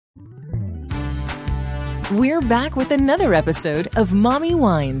We're back with another episode of Mommy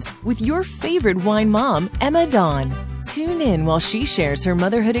Wines with your favorite wine mom, Emma Dawn. Tune in while she shares her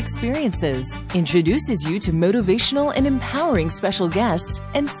motherhood experiences, introduces you to motivational and empowering special guests,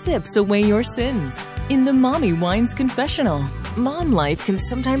 and sips away your sins. In the Mommy Wines Confessional, mom life can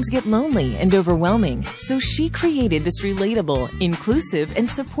sometimes get lonely and overwhelming, so she created this relatable, inclusive, and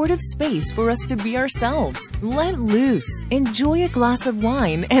supportive space for us to be ourselves. Let loose, enjoy a glass of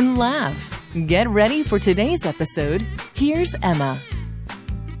wine, and laugh. Get ready for today's episode. Here's Emma.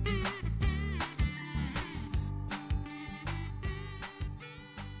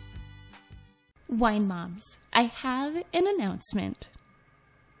 Wine moms, I have an announcement.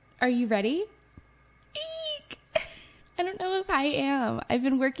 Are you ready? Eek! I don't know if I am. I've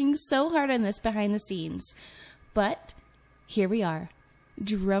been working so hard on this behind the scenes. But here we are.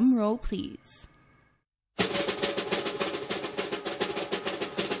 Drum roll, please.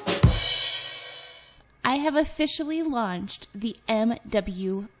 I have officially launched the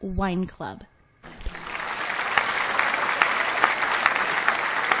MW Wine Club.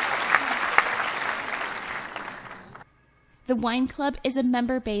 The Wine Club is a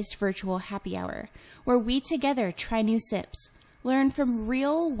member-based virtual happy hour where we together try new sips, learn from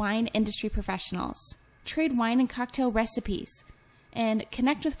real wine industry professionals, trade wine and cocktail recipes, and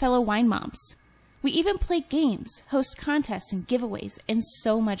connect with fellow wine moms. We even play games, host contests and giveaways, and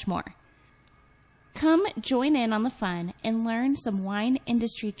so much more. Come join in on the fun and learn some wine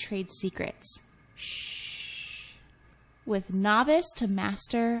industry trade secrets. Shh. With novice to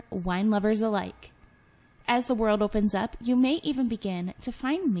master wine lovers alike. As the world opens up, you may even begin to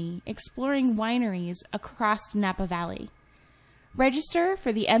find me exploring wineries across Napa Valley. Register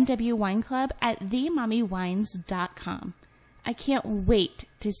for the MW Wine Club at themommywines.com. I can't wait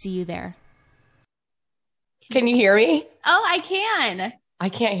to see you there. Can you hear me? Oh, I can. I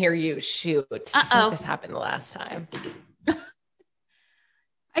can't hear you. Shoot. I think this happened the last time.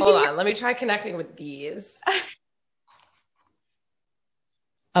 Hold on. Let me try connecting with these.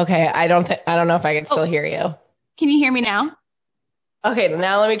 Okay. I don't know if I can still hear you. Can you hear me now? Okay.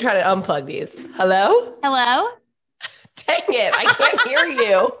 Now let me try to unplug these. Hello? Hello? Dang it. I can't hear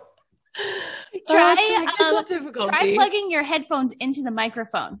you. Try plugging your headphones into the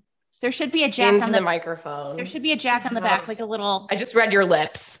microphone. There should be a jack on the microphone. There should be a jack on the back, like a little. I just read your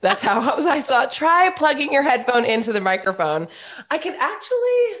lips. That's how I saw. Try plugging your headphone into the microphone. I can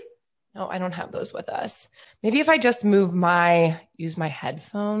actually. No, I don't have those with us. Maybe if I just use my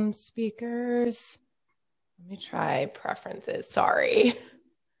headphone speakers. Let me try preferences. Sorry.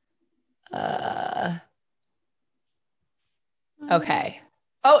 Okay.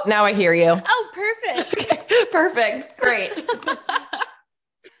 Oh, now I hear you. Oh, perfect. Okay, perfect. Great.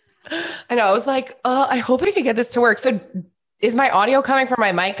 I know. I was like, I hope I can get this to work. So is my audio coming from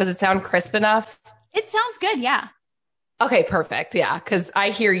my mic? Does it sound crisp enough? It sounds good. Yeah. Okay, perfect. Yeah. Cause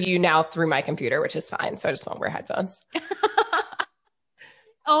I hear you now through my computer, which is fine. So I just won't wear headphones.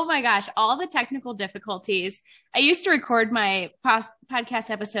 Oh my gosh. All the technical difficulties. I used to record my podcast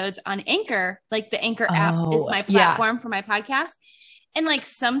episodes on Anchor. Like the Anchor app is my platform for my podcast. And like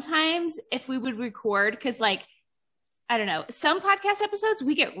sometimes if we would record, cause like, I don't know, some podcast episodes,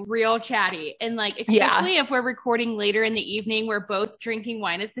 we get real chatty. And like, especially if we're recording later in the evening, we're both drinking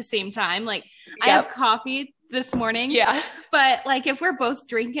wine at the same time. Like I have coffee this morning. Yeah. But like, if we're both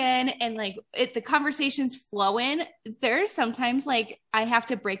drinking and like the conversation's flowing, there's sometimes like I have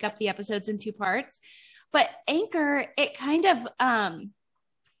to break up the episodes in two parts. But Anchor, it kind of,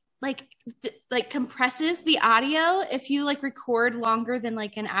 like compresses the audio if you like record longer than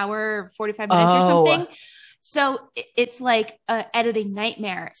like an hour, 45 minutes or something. So it's like an editing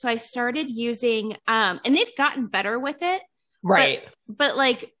nightmare. So I started using, and they've gotten better with it. Right. But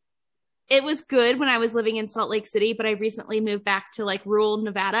like, it was good when I was living in Salt Lake City, but I recently moved back to like rural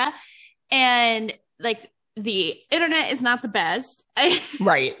Nevada and like the internet is not the best.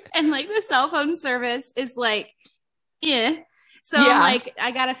 Right. And like the cell phone service is like, So I'm like, I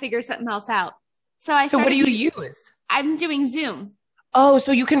got to figure something else out. So what do you use? I'm doing Zoom. Oh,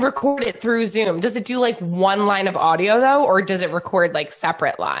 so you can record it through Zoom. Does it do like one line of audio though, or does it record like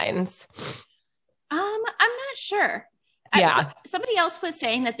separate lines? I'm not sure. Yeah. Somebody else was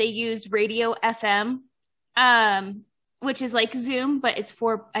saying that they use Radio FM, which is like Zoom, but it's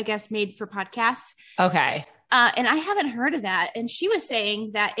I guess, made for podcasts. Okay. And I haven't heard of that. And she was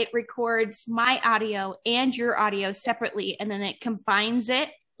saying that it records my audio and your audio separately, and then it combines it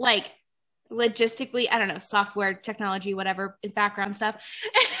like logistically, I don't know, software, technology, whatever, background stuff.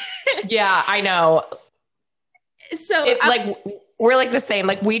 Yeah, I know. So we're like the same,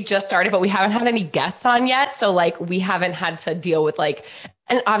 like we just started, but we haven't had any guests on yet. So like we haven't had to deal with like,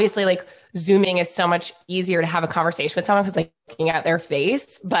 and obviously like Zooming is so much easier to have a conversation with someone because like looking at their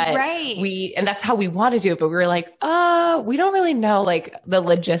face. But and that's how we want to do it. But we were like, we don't really know like the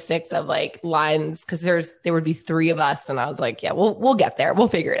logistics of like lines because there would be 3 of us. And I was like, yeah, we'll get there. We'll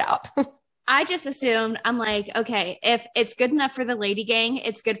figure it out. I just assumed, I'm like, okay, if it's good enough for the Lady Gang,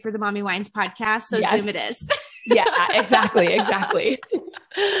 it's good for the Mommy Wines podcast. So Zoom it is. Yeah, exactly.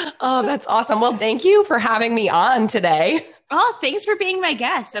 Oh, that's awesome. Well, thank you for having me on today. Oh, thanks for being my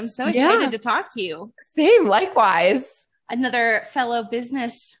guest. I'm so excited to talk to you. Same, likewise. Another fellow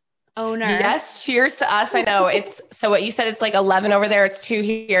business owner. Yes, cheers to us. I know so what you said, it's like 11 over there. It's 2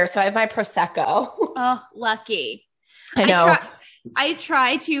 here. So I have my Prosecco. Oh, lucky. I know. I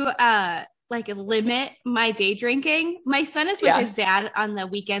try to like limit my day drinking. My son is with his dad on the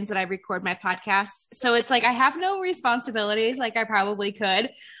weekends that I record my podcast. So it's like, I have no responsibilities like I probably could,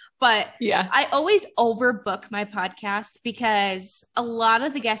 but I always overbook my podcast because a lot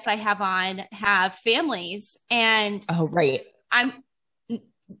of the guests I have on have families and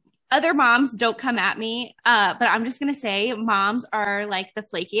other moms don't come at me. But I'm just going to say moms are like the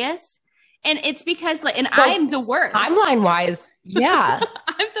flakiest. And it's because I'm the worst. Timeline wise. Yeah.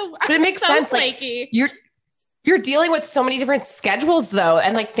 But it makes sense. Flaky. Like you're dealing with so many different schedules though.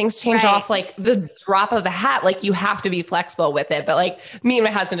 And like things change off like the drop of the hat. Like you have to be flexible with it. But like me and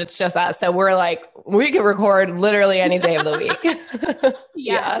my husband, it's just us. So we're like, we can record literally any day of the week.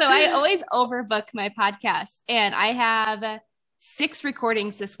 Yeah. So I always overbook my podcast and I have 6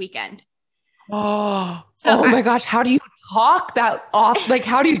 recordings this weekend. Oh my gosh. How do you talk that off? Like,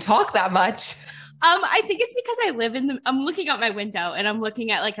 how do you talk that much? I think it's because I'm looking out my window and I'm looking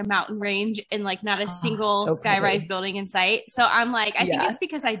at like a mountain range and like not a single skyrise building in sight. So I'm like, I think it's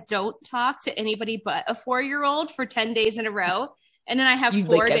because I don't talk to anybody but a 4-year-old for 10 days in a row. And then I have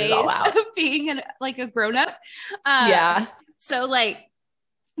 4 days of being a grown up. So like,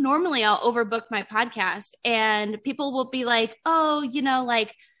 normally I'll overbook my podcast and people will be like, oh,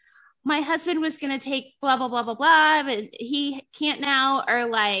 like, my husband was going to take blah, blah, blah, blah, blah, but he can't now. Or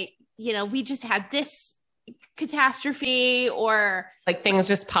like, we just had this catastrophe or like things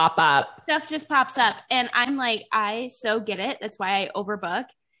just pop up. Stuff just pops up. And I'm like, I so get it. That's why I overbook.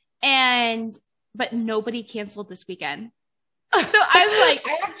 But nobody canceled this weekend. So I'm like,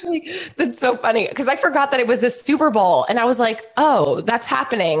 that's so funny because I forgot that it was the Super Bowl and I was like, oh, that's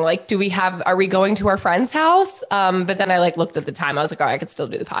happening. Like, are we going to our friend's house? But then I like looked at the time. I was like, oh, I could still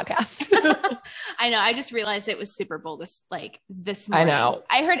do the podcast. I know. I just realized it was Super Bowl this morning. I know.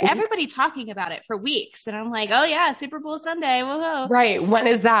 I heard everybody talking about it for weeks and I'm like, oh yeah, Super Bowl Sunday. Whoa. Right. When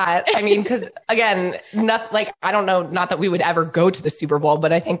is that? I mean, cause again, I don't know, not that we would ever go to the Super Bowl,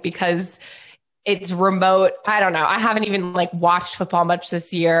 but I think because it's remote. I don't know. I haven't even like watched football much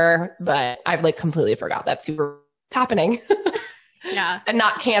this year, but I've like completely forgot that Super Bowl is happening. Yeah. And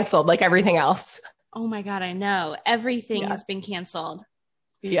not canceled like everything else. Oh my God. I know. Everything has been canceled.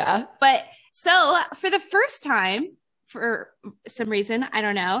 Yeah. But so for the first time, for some reason, I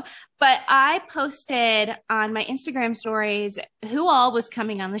don't know, but I posted on my Instagram stories who all was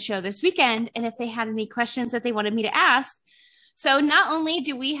coming on the show this weekend and if they had any questions that they wanted me to ask. So not only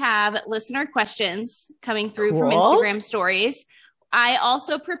do we have listener questions coming through from Instagram stories, I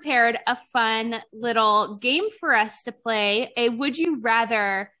also prepared a fun little game for us to play, a Would You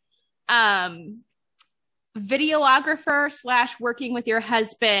Rather videographer / working with your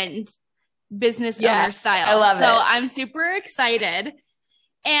husband business owner style. I love it. So I'm super excited.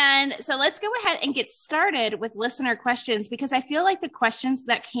 And so let's go ahead and get started with listener questions because I feel like the questions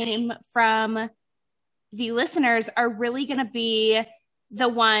that came from the listeners are really going to be the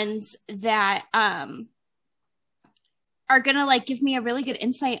ones that are going to like give me a really good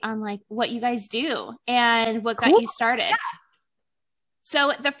insight on like what you guys do and what got you started. Yeah.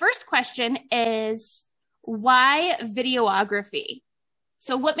 So the first question is, why videography?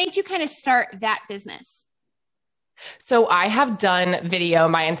 So what made you kind of start that business? So I have done video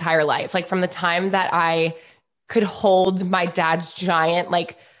my entire life, like from the time that I could hold my dad's giant,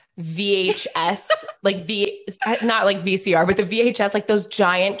 like VHS, not like VCR, but the VHS, like those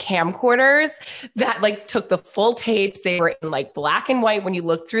giant camcorders that like took the full tapes. They were in like black and white when you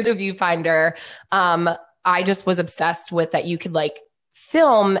look through the viewfinder. I just was obsessed with that. You could like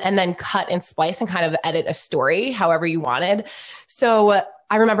film and then cut and splice and kind of edit a story however you wanted. So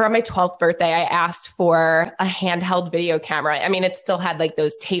I remember on my 12th birthday, I asked for a handheld video camera. I mean, it still had like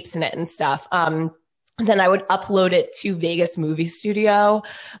those tapes in it and stuff. And then I would upload it to Vegas Movie Studio,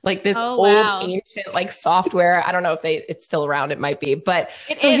 like this old ancient like software. I don't know if it's still around. It might be, but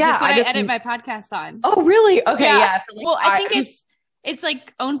it is. Yeah, that's what I edit my podcast on. Oh, really? Okay, yeah. So, like, well, I think it's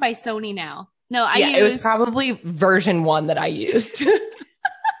like owned by Sony now. No, it was probably version 1 that I used.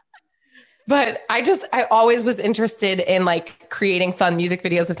 But I always was interested in like creating fun music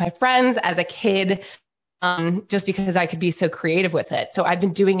videos with my friends as a kid. Just because I could be so creative with it. So I've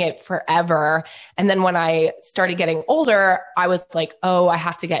been doing it forever. And then when I started getting older, I was like, oh, I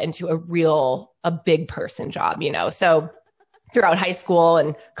have to get into a big person job, you know? So throughout high school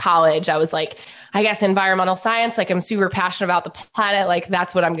and college, I was like, I guess environmental science, like I'm super passionate about the planet. Like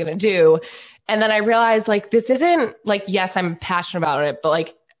that's what I'm going to do. And then I realized like, this isn't like, yes, I'm passionate about it, but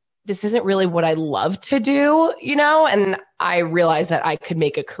like, this isn't really what I love to do, you know? And I realized that I could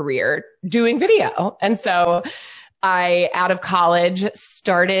make a career doing video. And so I, out of college,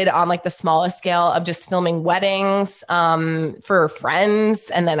 started on like the smallest scale of just filming weddings, for friends.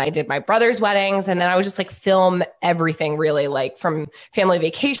 And then I did my brother's weddings. And then I would just like film everything really, like from family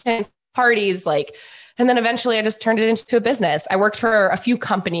vacations, parties, like, and then eventually I just turned it into a business. I worked for a few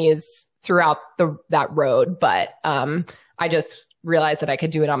companies throughout that road, but, I just realized that I could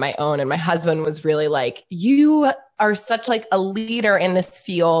do it on my own. And my husband was really like, you are such like a leader in this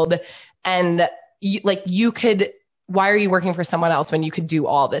field. And why are you working for someone else when you could do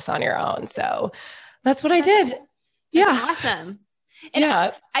all this on your own? So that's what I did. Yeah. Awesome. And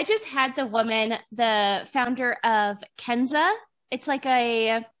yeah. I just had the founder of Kenza. It's like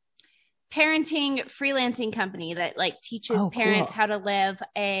a parenting freelancing company that like teaches parents how to live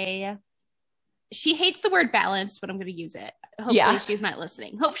she hates the word balance, but I'm going to use it. Hopefully she's not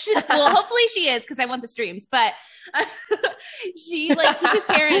listening. Hopefully she is, because I want the streams, but she like teaches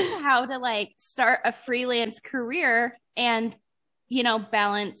parents how to like start a freelance career and, you know,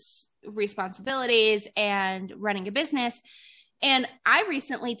 balance responsibilities and running a business. And I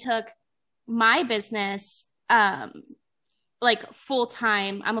recently took my business, like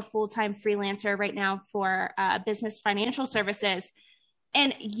full-time. I'm a full-time freelancer right now for business financial services.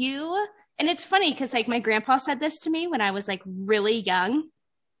 And it's funny because like my grandpa said this to me when I was like really young,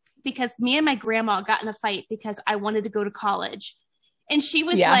 because me and my grandma got in a fight because I wanted to go to college. And she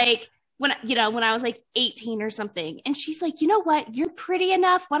was like, when I was like 18 or something, and she's like, you know what? You're pretty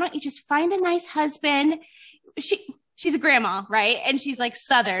enough. Why don't you just find a nice husband? She's a grandma, right? And she's like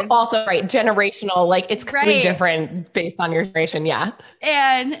Southern. Also, right. Generational, like it's completely different based on your generation. Yeah.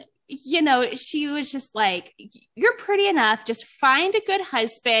 And you know, she was just like, you're pretty enough. Just find a good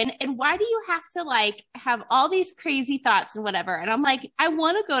husband. And why do you have to like have all these crazy thoughts and whatever? And I'm like, I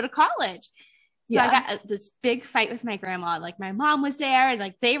want to go to college. So I got this big fight with my grandma. Like my mom was there and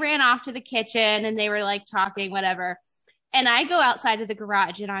like they ran off to the kitchen and they were like talking, whatever. And I go outside of the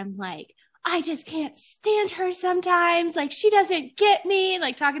garage and I'm like, I just can't stand her sometimes. Like she doesn't get me,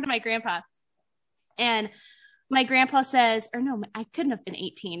 like talking to my grandpa. And my grandpa says, or no, I couldn't have been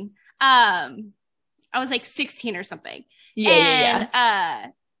 18. I was like 16 or something.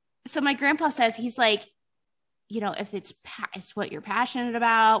 So my grandpa says, he's like, you know, if it's what you're passionate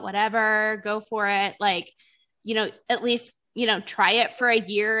about, whatever, go for it. Like, you know, at least, you know, try it for a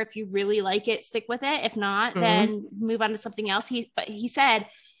year. If you really like it, stick with it. If not, then move on to something else. But he said,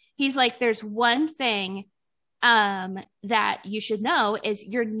 he's like, there's one thing, that you should know is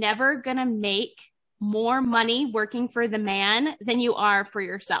you're never going to make more money working for the man than you are for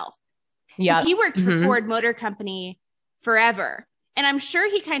yourself. Yeah. He worked for Ford Motor Company forever. And I'm sure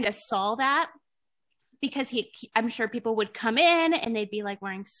he kind of saw that because I'm sure people would come in and they'd be like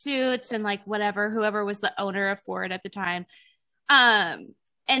wearing suits and like whatever, whoever was the owner of Ford at the time. And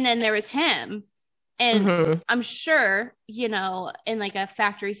then there was him. And I'm sure, you know, in like a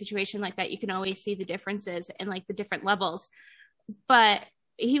factory situation like that, you can always see the differences and like the different levels. But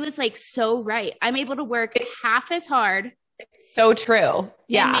he was like, so right. I'm able to work half as hard. So true.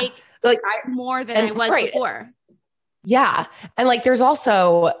 Yeah. And make like more than I was before. Yeah. And like, there's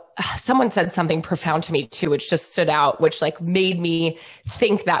also, someone said something profound to me too, which just stood out, which like made me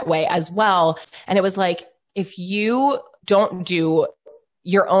think that way as well. And it was like, if you don't do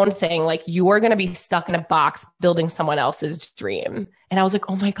your own thing, like you are going to be stuck in a box building someone else's dream. And I was like,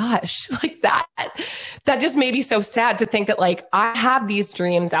 oh my gosh, like that just made me so sad to think that like I have these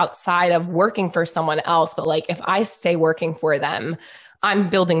dreams outside of working for someone else. But like, if I stay working for them, I'm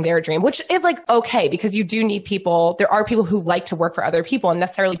building their dream, which is like, okay, because you do need people. There are people who like to work for other people and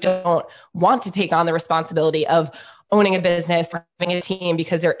necessarily don't want to take on the responsibility of owning a business or having a team,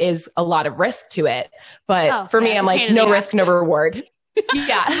 because there is a lot of risk to it. But for me, I'm like, no risk, no reward.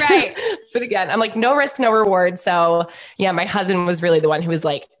 Yeah. Right. But again, I'm like, no risk, no reward. So yeah, my husband was really the one who was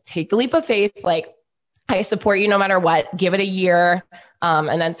like, take the leap of faith. Like, I support you no matter what. Give it a year.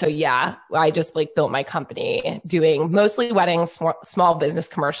 And then, so yeah, I just like built my company doing mostly weddings, small business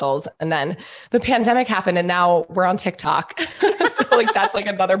commercials. And then the pandemic happened and now we're on TikTok. So like, that's like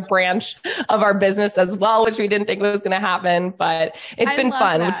another branch of our business as well, which we didn't think was going to happen, but it's been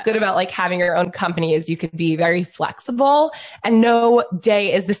fun. What's good about like having your own company is you could be very flexible and no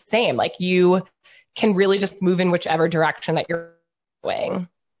day is the same. Like you can really just move in whichever direction that you're going.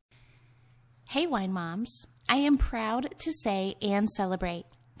 Hey, wine moms. I am proud to say and celebrate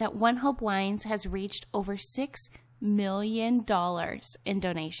that One Hope Wines has reached over $6 million in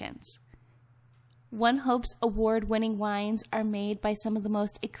donations. One Hope's award-winning wines are made by some of the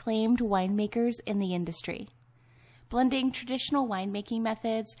most acclaimed winemakers in the industry. Blending traditional winemaking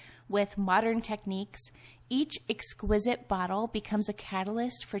methods with modern techniques, each exquisite bottle becomes a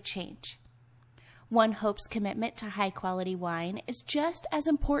catalyst for change. One Hope's commitment to high-quality wine is just as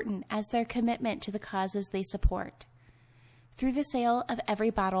important as their commitment to the causes they support. Through the sale of every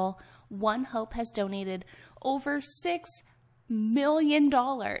bottle, One Hope has donated over $6 million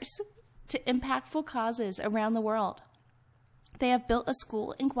to impactful causes around the world. They have built a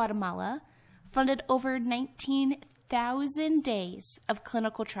school in Guatemala, funded over 19,000 days of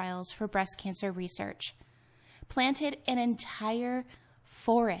clinical trials for breast cancer research, planted an entire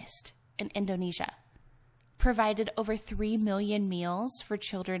forest in Indonesia, provided over 3 million meals for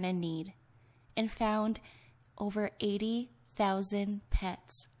children in need, and found over 80,000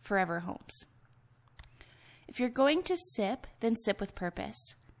 pets forever homes. If you're going to sip, then sip with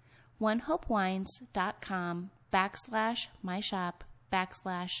purpose.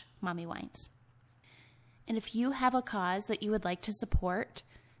 onehopewines.com/myshop/mommywines. And if you have a cause that you would like to support,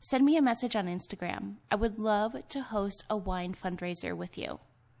 send me a message on Instagram. I would love to host a wine fundraiser with you.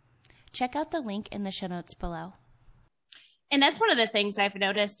 Check out the link in the show notes below. And that's one of the things I've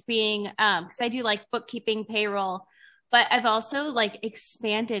noticed being, because I do like bookkeeping, payroll, but I've also like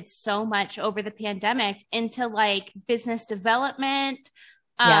expanded so much over the pandemic into like business development,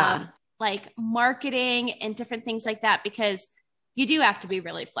 like marketing and different things like that, because you do have to be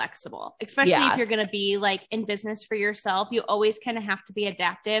really flexible, especially if you're going to be like in business for yourself. You always kind of have to be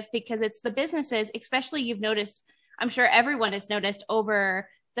adaptive because it's the businesses, especially you've noticed, I'm sure everyone has noticed over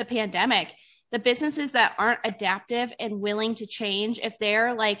the pandemic, the businesses that aren't adaptive and willing to change, if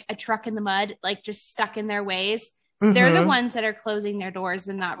they're like a truck in the mud, like just stuck in their ways, they're the ones that are closing their doors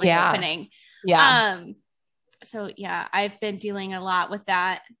and not reopening. So yeah, I've been dealing a lot with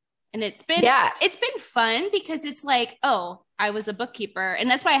that, and it's been fun because it's like, oh, I was a bookkeeper, and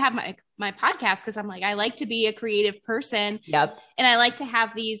that's why I have my podcast, because I'm like, I like to be a creative person, and I like to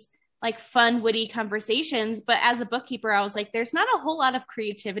have these like fun, witty conversations. But as a bookkeeper, I was like, there's not a whole lot of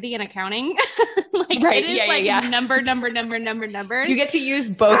creativity in accounting. It is numbers. You get to use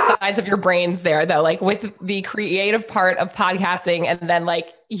both sides of your brains there though, like with the creative part of podcasting and then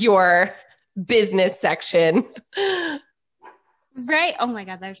like your business section. Right. Oh my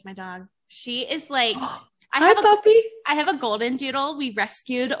God, there's my dog. She is like, I have a golden doodle. We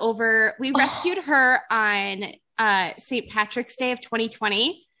rescued her on St. Patrick's Day of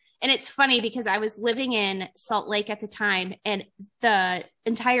 2020. And it's funny because I was living in Salt Lake at the time, and the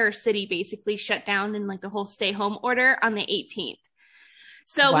entire city basically shut down in like the whole stay home order on the 18th.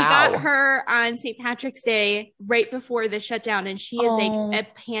 So we got her on St. Patrick's Day right before the shutdown, and she is a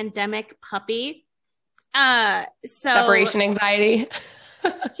pandemic puppy. So separation anxiety.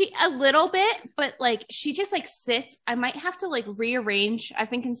 A little bit, but like she just like sits. I might have to like rearrange. I've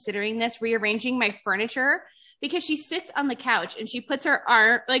been considering rearranging my furniture, because she sits on the couch and she puts her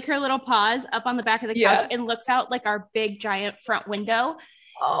arm, like her little paws up on the back of the couch and looks out like our big giant front window.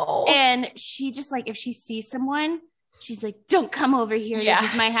 Oh. And she just like, if she sees someone, she's like, don't come over here. This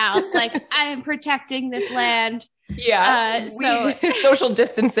is my house. Like, I am protecting this land. So social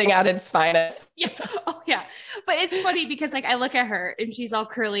distancing at its finest. Oh yeah. But it's funny because like I look at her and she's all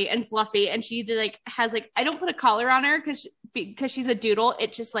curly and fluffy, and she like has like, I don't put a collar on her because she's a doodle.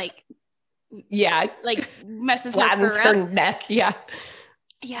 It just like, like messes with her neck.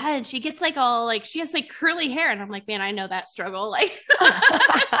 And she gets like all like, she has like curly hair, and I'm like, man, I know that struggle. Like,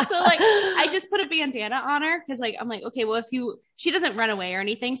 so like I just put a bandana on her because like I'm like, okay, well, she doesn't run away or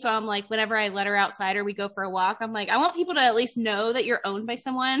anything, so I'm like, whenever I let her outside or we go for a walk, I'm like, I want people to at least know that you're owned by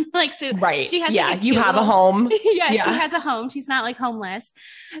someone. Like, so she has like, you have a home. She has a home. She's not like homeless,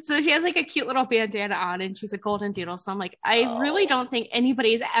 so she has like a cute little bandana on, and she's a golden doodle. So I'm like, I really don't think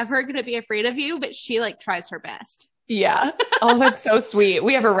anybody's ever gonna be afraid of you, but she like tries her best. Oh, that's so sweet.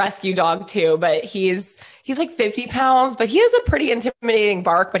 We have a rescue dog too, but he's like 50 pounds, but he has a pretty intimidating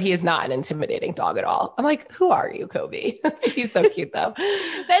bark, but he is not an intimidating dog at all. I'm like, who are you, Kobe? He's so cute though.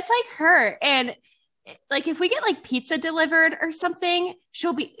 That's like her. And like if we get like pizza delivered or something,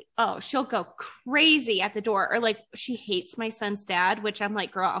 she'll go crazy at the door. Or like she hates my son's dad, which I'm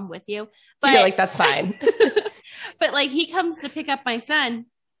like, girl, I'm with you. But you're like, that's fine. But like he comes to pick up my son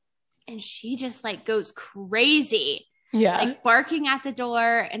and she just like goes crazy. Yeah. Like barking at the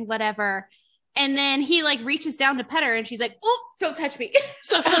door and whatever. And then he like reaches down to pet her and she's like, oh, don't touch me.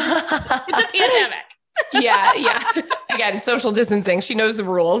 So it's a pandemic. Yeah. Again, social distancing. She knows the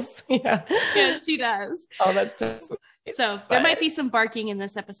rules. Yeah, she does. Oh, that's so sweet. So there might be some barking in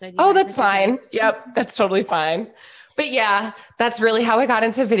this episode. Oh, that's fine. Yep, that's totally fine. But yeah, that's really how I got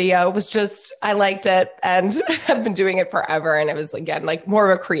into video. It was just, I liked it and I've been doing it forever. And it was, again, like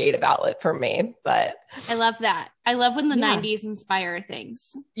more of a creative outlet for me. But I love that. I love when the 90s inspire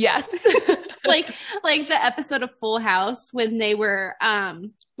things. Yes. like the episode of Full House when they were,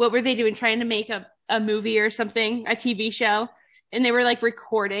 what were they doing? Trying to make a movie or something, a TV show. And they were like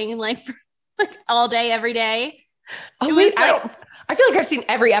recording like for, like all day, every day. Oh, wait, I feel like I've seen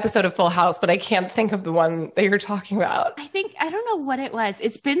every episode of Full House, but I can't think of the one that you're talking about. I don't know what it was.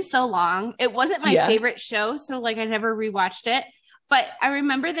 It's been so long. It wasn't my favorite show. So like I never rewatched it. But I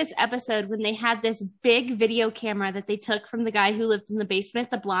remember this episode when they had this big video camera that they took from the guy who lived in the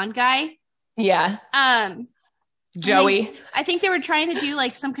basement, the blonde guy. Yeah. Joey. I think they were trying to do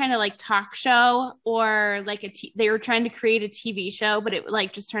like some kind of like talk show or like they were trying to create a TV show, but it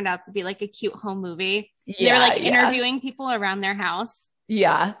like just turned out to be like a cute home movie. Yeah, they were like interviewing people around their house.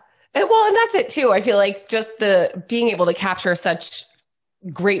 Yeah. And that's it too. I feel like just the being able to capture such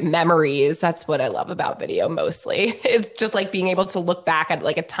great memories. That's what I love about video mostly is just like being able to look back at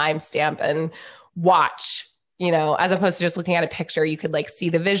like a timestamp and watch, as opposed to just looking at a picture. You could like see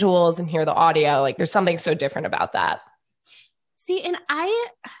the visuals and hear the audio. Like there's something so different about that. See, and I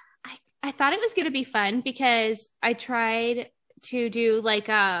thought it was going to be fun because I tried to do like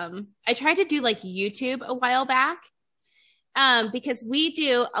YouTube a while back. Because we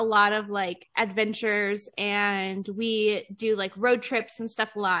do a lot of like adventures and we do like road trips and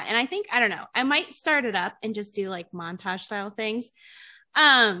stuff a lot. And I don't know, I might start it up and just do like montage style things.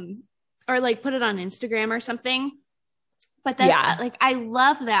 Or like put it on Instagram or something. But then like, I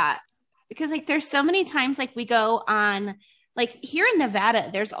love that because like, there's so many times like we go on, like here in Nevada,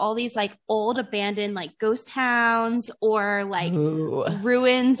 there's all these like old abandoned like ghost towns or like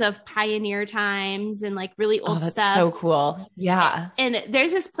ruins of pioneer times and like really old that's stuff. So cool. Yeah. And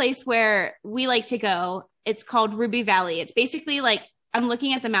there's this place where we like to go. It's called Ruby Valley. It's basically like, I'm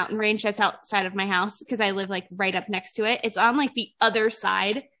looking at the mountain range that's outside of my house because I live like right up next to it. It's on like the other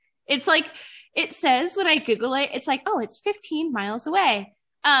side. It's like, it says when I Google it, it's like, oh, it's 15 miles away.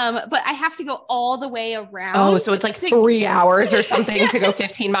 But I have to go all the way around. Oh, so it's like 3 hours or something to go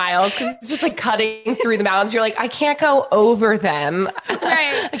 15 miles because it's just like cutting through the mountains. You're like, I can't go over them.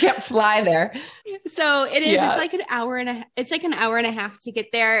 Right. I can't fly there. So it is, it's like an hour and a half to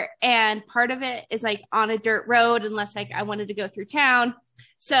get there. And part of it is like on a dirt road unless like I wanted to go through town.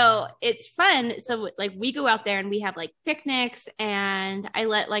 So it's fun. So like we go out there and we have like picnics and I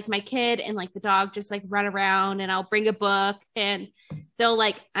let like my kid and like the dog just like run around and I'll bring a book and they'll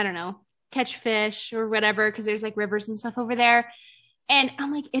like, I don't know, catch fish or whatever. Cause there's like rivers and stuff over there. And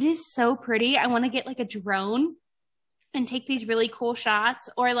I'm like, it is so pretty. I want to get like a drone and take these really cool shots.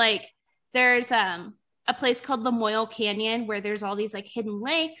 Or like there's a place called Lamoille Canyon where there's all these like hidden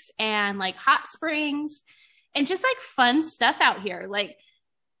lakes and like hot springs and just like fun stuff out here. Like,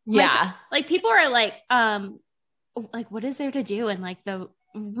 like people are like what is there to do in like the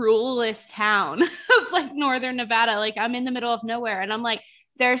ruralest town of like northern Nevada? Like I'm in the middle of nowhere and I'm like,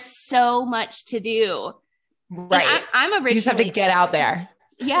 there's so much to do. Right. I'm originally, you just have to get out there.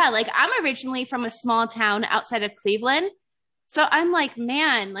 Yeah. Like I'm originally from a small town outside of Cleveland. So I'm like,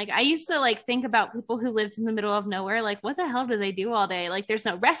 man, like I used to like think about people who lived in the middle of nowhere. Like what the hell do they do all day? Like there's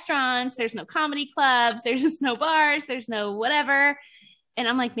no restaurants, there's no comedy clubs, there's just no bars, there's no whatever. And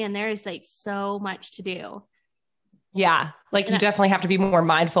I'm like, man, there is like so much to do. Yeah. Like you definitely have to be more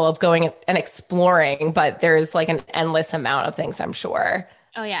mindful of going and exploring, but there's like an endless amount of things, I'm sure.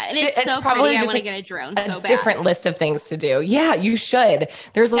 Oh yeah. And it's so probably just I want to get a drone so bad. Different list of things to do. Yeah, you should.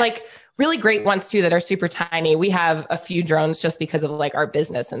 There's like really great ones too that are super tiny. We have a few drones just because of like our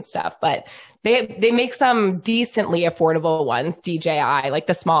business and stuff, but they make some decently affordable ones, DJI, like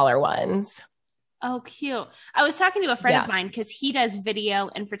the smaller ones. Oh, cute. I was talking to a friend of mine because he does video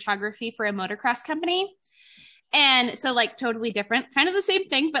and photography for a motocross company. And so like totally different, kind of the same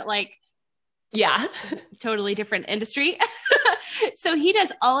thing, but like, totally different industry. So he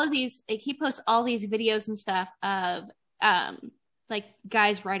does all of these, like he posts all these videos and stuff of like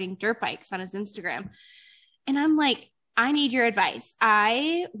guys riding dirt bikes on his Instagram. And I'm like, I need your advice.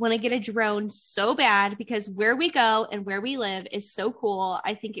 I want to get a drone so bad because where we go and where we live is so cool.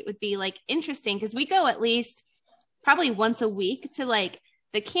 I think it would be like interesting because we go at least probably once a week to like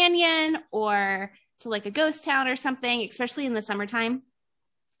the canyon or to like a ghost town or something, especially in the summertime.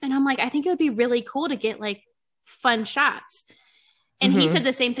 And I'm like, I think it would be really cool to get like fun shots. And he said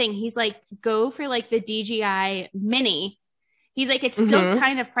the same thing. He's like, go for like the DJI Mini. He's like, it's still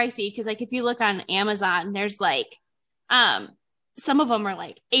kind of pricey because like if you look on Amazon, there's like, some of them are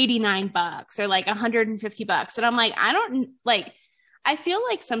like $89 or like $150. And I'm like, I feel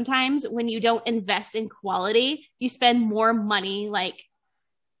like sometimes when you don't invest in quality, you spend more money like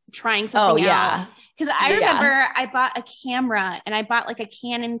trying something out. Because I remember I bought a camera and I bought like a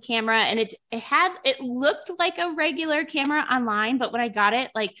Canon camera and it looked like a regular camera online, but when I got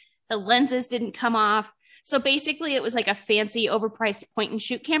it, like the lenses didn't come off. So basically it was like a fancy overpriced point and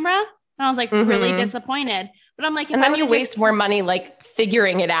shoot camera. And I was like really disappointed. But I'm like, and then you waste more money like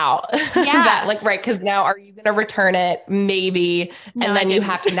figuring it out. Yeah. Because now are you going to return it? Maybe. No, and then you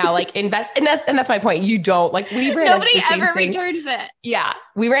have to now like invest. And that's my point. You don't like nobody ever returns it. Yeah.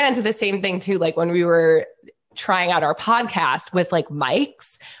 We ran into the same thing too. Like when we were trying out our podcast with like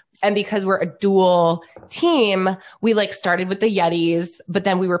mics. And because we're a dual team, we like started with the Yetis, but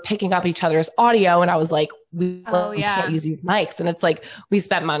then we were picking up each other's audio. And I was like, we can't use these mics. And it's like, we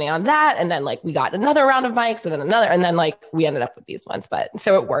spent money on that. And then like, we got another round of mics and then another, and then like, we ended up with these ones, but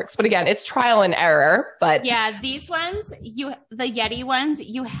so it works. But again, it's trial and error, but yeah, these ones, the Yeti ones,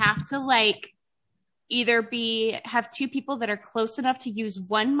 you have to like either have two people that are close enough to use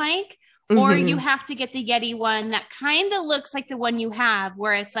one mic, or you have to get the Yeti one that kind of looks like the one you have,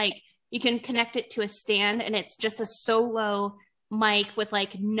 where it's like you can connect it to a stand and it's just a solo mic with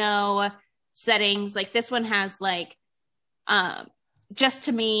like no settings. Like this one has like just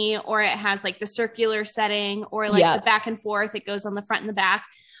to me, or it has like the circular setting, or like the back and forth. It goes on the front and the back.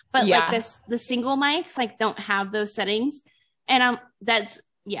 But like the single mics like don't have those settings. And that's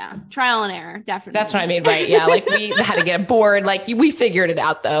trial and error, definitely. That's what I mean, right? Yeah, like we had to get a board. Like we figured it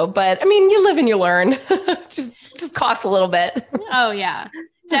out though. But I mean, you live and you learn. just costs a little bit. Oh yeah,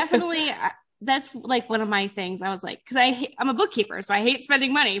 definitely. That's like one of my things. I was like, because I'm a bookkeeper, so I hate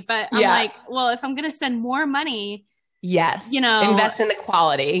spending money. But I'm like, well, if I'm going to spend more money, invest in the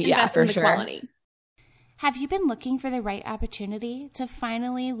quality. Invest in the quality. Have you been looking for the right opportunity to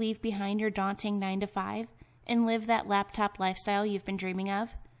finally leave behind your daunting 9-to-5? And live that laptop lifestyle you've been dreaming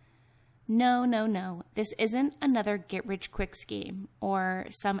of? No. This isn't another get-rich-quick scheme or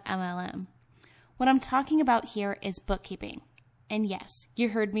some MLM. What I'm talking about here is bookkeeping. And yes, you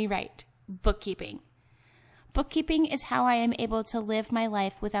heard me right. Bookkeeping. Bookkeeping is how I am able to live my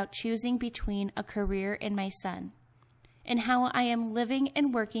life without choosing between a career and my son. And how I am living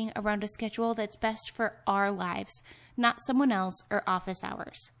and working around a schedule that's best for our lives, not someone else or office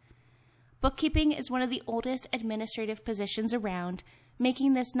hours. Bookkeeping is one of the oldest administrative positions around,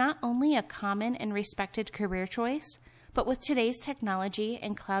 making this not only a common and respected career choice, but with today's technology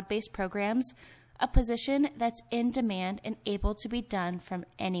and cloud-based programs, a position that's in demand and able to be done from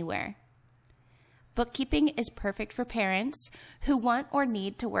anywhere. Bookkeeping is perfect for parents who want or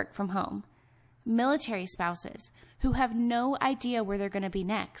need to work from home, military spouses who have no idea where they're going to be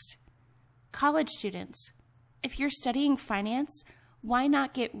next, college students. If you're studying finance, why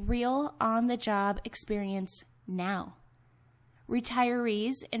not get real on-the-job experience now?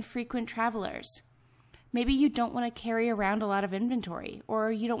 Retirees and frequent travelers. Maybe you don't want to carry around a lot of inventory,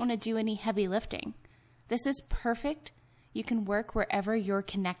 or you don't want to do any heavy lifting. This is perfect. You can work wherever you're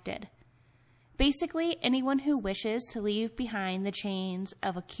connected. Basically, anyone who wishes to leave behind the chains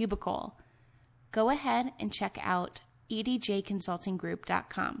of a cubicle, go ahead and check out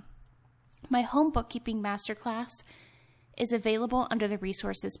edjconsultinggroup.com. My home bookkeeping masterclass is available under the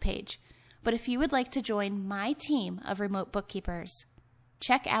resources page. But if you would like to join my team of remote bookkeepers,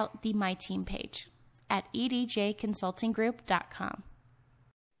 check out the My Team page at edjconsultinggroup.com.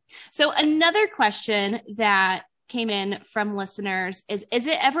 So another question that came in from listeners is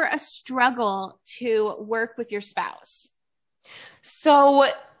it ever a struggle to work with your spouse? So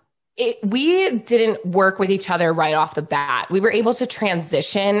we didn't work with each other right off the bat. We were able to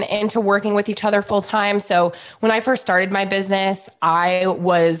transition into working with each other full time. So when I first started my business, I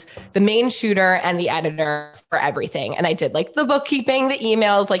was the main shooter and the editor for everything. And I did like the bookkeeping, the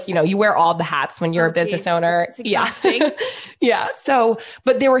emails, like, you wear all the hats when you're a business owner. It's exhausting. Yeah. So,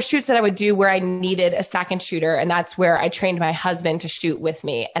 but there were shoots that I would do where I needed a second shooter. And that's where I trained my husband to shoot with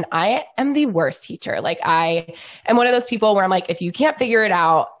me. And I am the worst teacher. Like I am one of those people where I'm like, if you can't figure it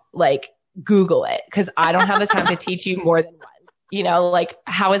out, like Google it, because I don't have the time to teach you more than one. Like,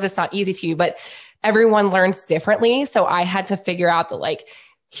 how is this not easy to you? But everyone learns differently. So I had to figure out that like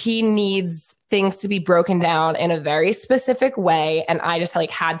he needs things to be broken down in a very specific way. And I just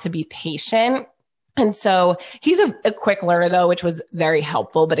like had to be patient. And so he's a quick learner though, which was very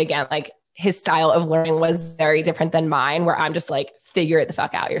helpful. But again, like his style of learning was very different than mine, where I'm just like, figure it the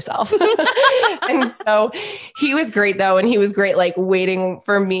fuck out yourself. And so he was great though. And he was great, like waiting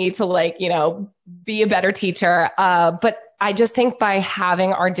for me to like, you know, be a better teacher. But I just think by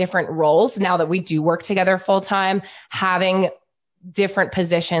having our different roles, now that we do work together full time, having different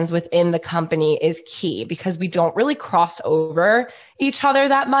positions within the company is key, because we don't really cross over each other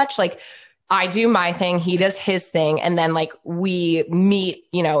that much. Like I do my thing, he does his thing. And then like we meet,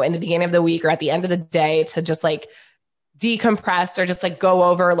 you know, in the beginning of the week or at the end of the day to just like decompress or just like go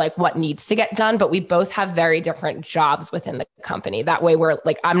over like what needs to get done. But we both have very different jobs within the company. That way we're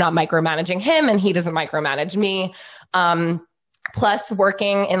like, I'm not micromanaging him and he doesn't micromanage me. Plus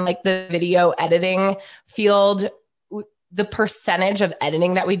working in like the video editing field, the percentage of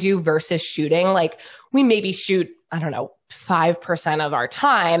editing that we do versus shooting, like we maybe shoot, I don't know, 5% of our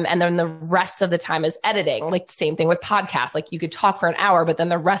time. And then the rest of the time is editing. Like same thing with podcasts. Like you could talk for an hour, but then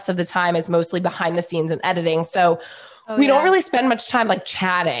the rest of the time is mostly behind the scenes and editing. So we don't really spend much time like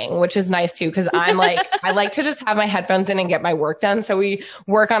chatting, which is nice too. Cause I'm like, I like to just have my headphones in and get my work done. So we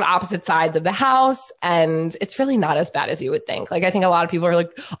work on opposite sides of the house, and it's really not as bad as you would think. Like, I think a lot of people are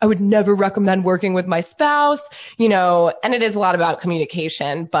like, I would never recommend working with my spouse, you know, and it is a lot about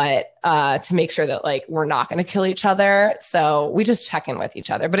communication, but, to make sure that like, we're not going to kill each other. So we just check in with each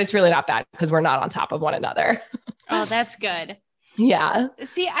other, but it's really not bad because we're not on top of one another. Oh, that's good. Yeah.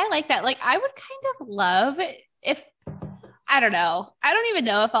 See, I like that. Like I would kind of love if, I don't know. I don't even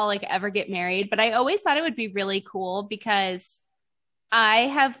know if I'll like ever get married, but I always thought it would be really cool because I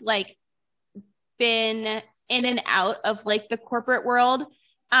have like been in and out of like the corporate world.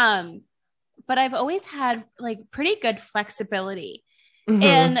 But I've always had like pretty good flexibility. Mm-hmm.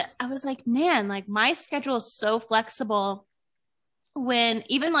 And I was like, man, like my schedule is so flexible when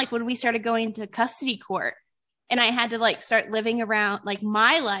we started going to custody court. And I had to like start living around like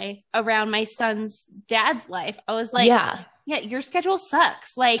my life around my son's dad's life. I was like, yeah, your schedule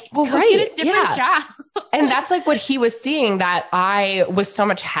sucks. Like, well, go get a different job. And that's like what he was seeing, that I was so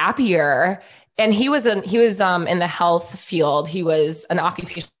much happier. And he was in the health field. He was an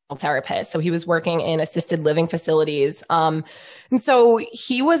occupational therapist. So he was working in assisted living facilities. And so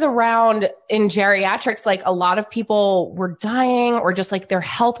he was around in geriatrics, like a lot of people were dying or just like their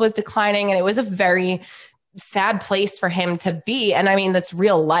health was declining. And it was a very sad place for him to be. And I mean, that's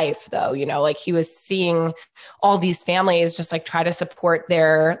real life though, you know, like he was seeing all these families just like try to support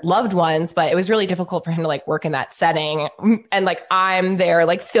their loved ones, but it was really difficult for him to like work in that setting. And like, I'm there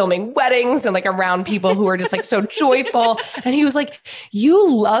like filming weddings and like around people who are just like so joyful. And he was like,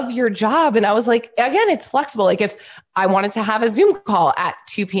 you love your job. And I was like, again, it's flexible. Like if I wanted to have a Zoom call at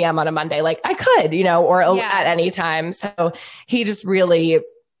 2 p.m. on a Monday, like I could, you know, or at any time. So he just really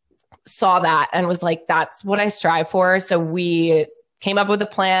saw that and was like, that's what I strive for. So we came up with a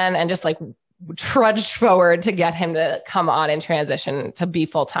plan and just like trudged forward to get him to come on and transition to be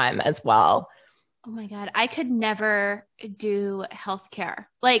full-time as well. Oh my God. I could never do healthcare.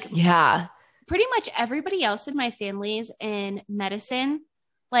 Like, pretty much everybody else in my family's in medicine,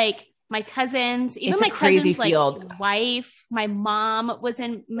 like my cousins, even my cousin's like wife, my mom was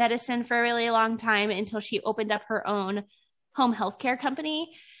in medicine for a really long time until she opened up her own home healthcare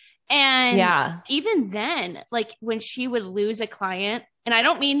company. And even then, like when she would lose a client, and I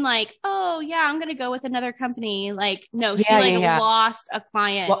don't mean like, oh yeah, I'm going to go with another company. Like, no, she lost a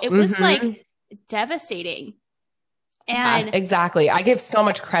client. Well, it was like devastating. And exactly. I give so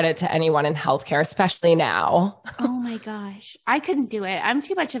much credit to anyone in healthcare, especially now. Oh my gosh. I couldn't do it. I'm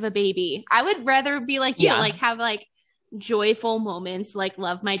too much of a baby. I would rather be like you, like have like joyful moments, like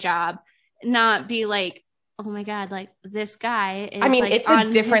love my job, not be like, oh my God, like this guy is, I mean, like, it's a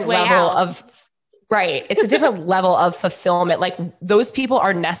different level of, right. It's a different level of fulfillment. Like those people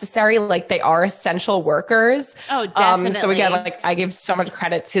are necessary. Like they are essential workers. Oh, definitely. So again, like I give so much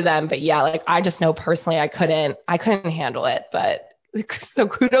credit to them, but like I just know personally, I couldn't handle it, but so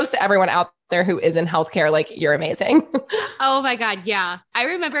kudos to everyone out there who is in healthcare. Like you're amazing. Oh my God. Yeah. I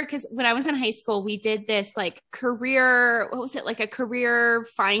remember because when I was in high school, we did this like career, what was it? Like a career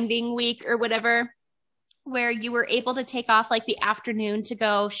finding week or whatever, where you were able to take off like the afternoon to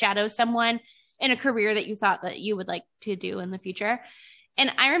go shadow someone in a career that you thought that you would like to do in the future.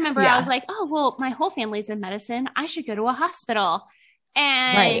 And I remember I was like, oh, well, my whole family's in medicine. I should go to a hospital.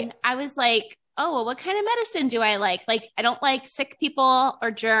 And I was like, oh, well, what kind of medicine do I like? Like, I don't like sick people or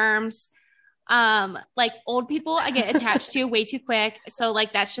germs. Like old people I get attached to way too quick. So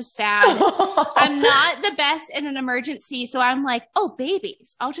like, that's just sad. I'm not the best in an emergency. So I'm like, oh,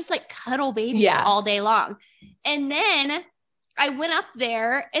 babies. I'll just like cuddle babies all day long. And then I went up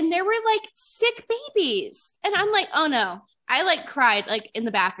there and there were like sick babies. And I'm like, oh no. I like cried like in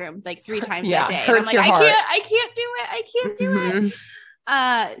the bathroom like 3 times that day. Hurts I'm like, your heart. I can't do it. I can't do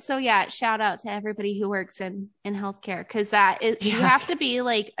it. So yeah, shout out to everybody who works in healthcare. Cause that is, you have to be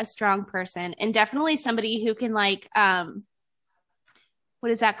like a strong person and definitely somebody who can like, what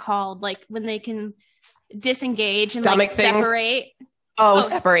is that called? Like when they can disengage and like separate.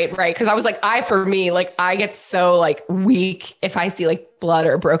 Separate. Right. Cause I was like, I get so like weak if I see like blood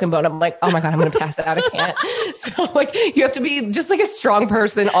or broken bone. I'm like, oh my God, I'm going to pass out. I can't. So like, you have to be just like a strong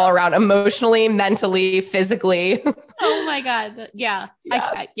person all around, emotionally, mentally, physically. Oh my God. Yeah.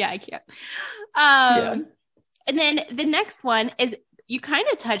 I can't. And then the next one is, you kind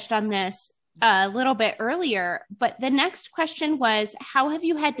of touched on this a little bit earlier, but the next question was, how have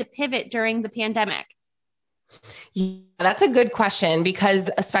you had to pivot during the pandemic? Yeah, that's a good question because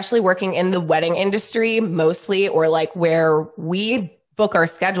especially working in the wedding industry mostly, or like where we book our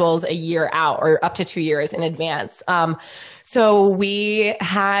schedules a year out or up to 2 years in advance. So we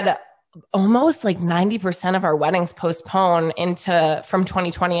had almost like 90% of our weddings postponed from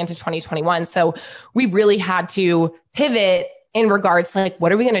 2020 into 2021. So we really had to pivot in regards to like,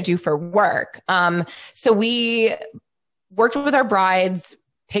 what are we going to do for work? So we worked with our brides,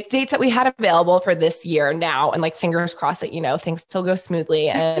 pick dates that we had available for this year now, and like fingers crossed that, things still go smoothly.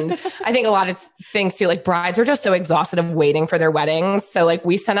 And I think a lot of things too, like brides are just so exhausted of waiting for their weddings. So like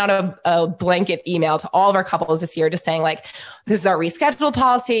we sent out a blanket email to all of our couples this year, just saying like, this is our reschedule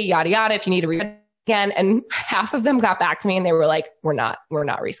policy, yada, yada. If you need to again. And half of them got back to me and they were like, we're not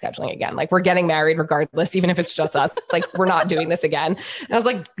rescheduling again. Like we're getting married regardless, even if it's just us. It's like, we're not doing this again. And I was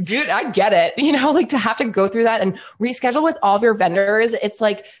like, dude, I get it. Like to have to go through that and reschedule with all of your vendors. It's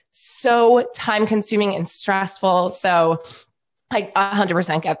like so time consuming and stressful. So I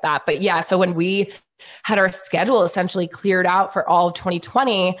 100% get that. But yeah, so when we had our schedule essentially cleared out for all of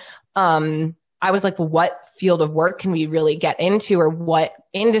 2020, I was like, well, what field of work can we really get into, or what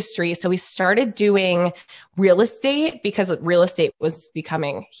industry? So we started doing real estate because real estate was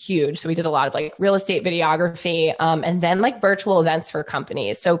becoming huge. So we did a lot of like real estate videography, and then like virtual events for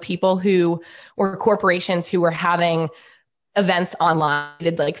companies. So people or corporations who were having events online,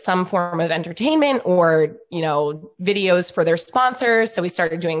 did like some form of entertainment or, videos for their sponsors. So we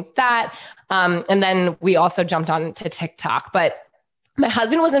started doing that. And then we also jumped on to TikTok, but my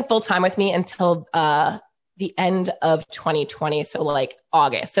husband wasn't full time with me until the end of 2020. So like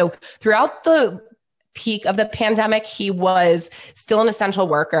August. So throughout the peak of the pandemic, he was still an essential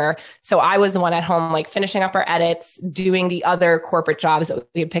worker. So I was the one at home, like finishing up our edits, doing the other corporate jobs that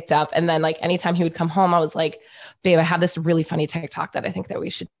we had picked up. And then like anytime he would come home, I was like, babe, I have this really funny TikTok that I think that we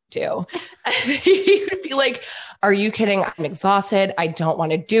should do. And he would be like, are you kidding? I'm exhausted. I don't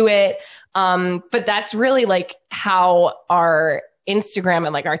want to do it. But that's really like how our Instagram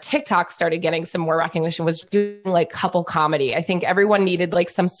and like our TikTok started getting some more recognition, was doing like couple comedy. I think everyone needed like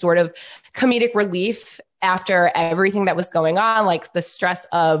some sort of comedic relief after everything that was going on, like the stress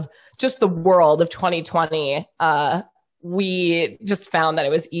of just the world of 2020. We just found that it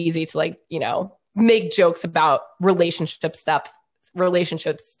was easy to like, make jokes about relationship stuff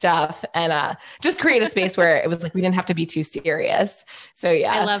and just create a space where it was like we didn't have to be too serious. So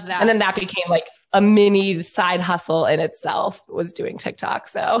yeah, I love that. And then that became like a mini side hustle in itself, was doing TikTok.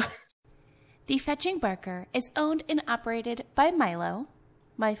 So The Fetching Barker is owned and operated by Milo,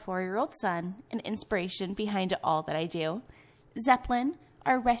 my 4-year-old son, an inspiration behind all that I do, Zeppelin,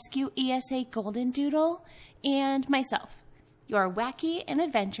 our rescue ESA golden doodle, and myself, your wacky and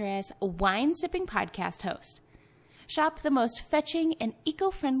adventurous wine-sipping podcast host. Shop the most fetching and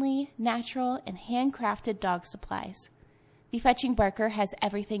eco-friendly, natural, and handcrafted dog supplies. The Fetching Barker has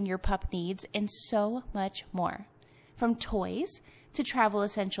everything your pup needs and so much more. From toys to travel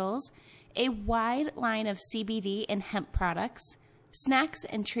essentials, a wide line of CBD and hemp products, snacks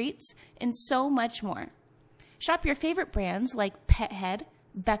and treats, and so much more. Shop your favorite brands like Pet Head,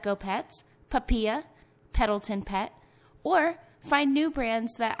 Becco Pets, Papilla, Pendleton Pet, or find new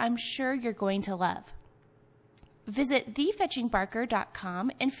brands that I'm sure you're going to love. Visit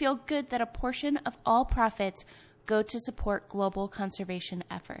thefetchingbarker.com and feel good that a portion of all profits go to support global conservation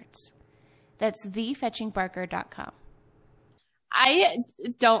efforts. That's thefetchingbarker.com. I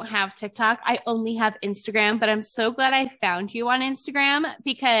don't have TikTok. I only have Instagram, but I'm so glad I found you on Instagram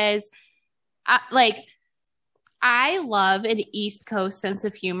because I love an East Coast sense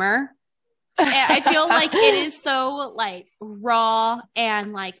of humor. I feel like it is so like raw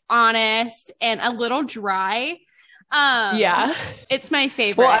and like honest and a little dry. Yeah. It's my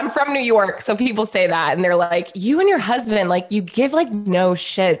favorite. Well, I'm from New York, so people say that and they're like, you and your husband, like you give like no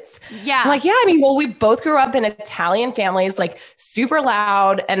shits. Yeah. I'm like, yeah, I mean, well, we both grew up in Italian families, like super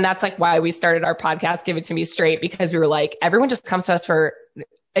loud. And that's like why we started our podcast, Give It To Me Straight, because we were like, everyone just comes to us for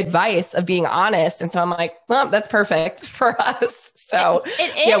advice of being honest. And so I'm like, well, that's perfect for us. So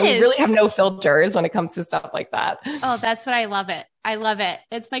it we really have no filters when it comes to stuff like that. Oh, that's what I love it. I love it.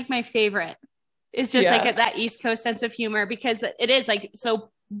 It's like my favorite. It's just like that East Coast sense of humor because it is like so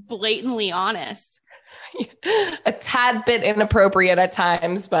blatantly honest. A tad bit inappropriate at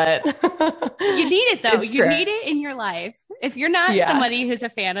times, but you need it though. You need it in your life. If you're not somebody who's a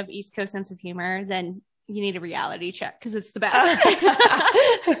fan of East Coast sense of humor, then you need a reality check because it's the best.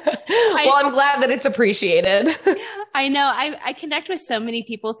 Well, I'm glad that it's appreciated. I know. I connect with so many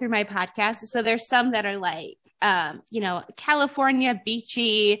people through my podcast. So there's some that are like, California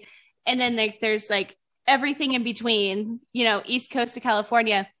beachy. And then there's like everything in between, East Coast to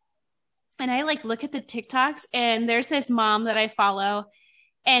California. And I like look at the TikToks and there's this mom that I follow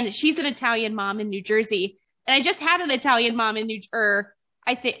and she's an Italian mom in New Jersey. And I just had an Italian mom in an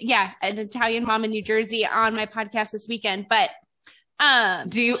Italian mom in New Jersey on my podcast this weekend. But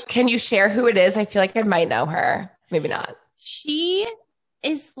can you share who it is? I feel like I might know her. Maybe not. She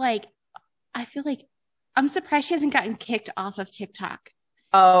is like, I feel like I'm surprised she hasn't gotten kicked off of TikTok.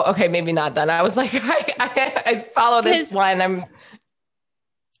 Oh, okay. Maybe not then. I was like, I follow this one.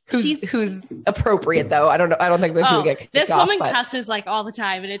 Who's appropriate though. I don't know. I don't think that she would get kicked this off, woman cusses like all the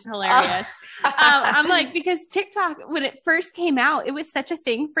time and it's hilarious. I'm like, because TikTok, when it first came out, it was such a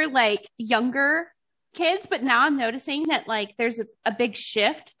thing for like younger kids, but now I'm noticing that like there's a big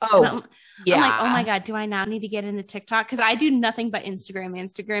shift. I'm like, oh my God, do I now need to get into TikTok? Because I do nothing but Instagram.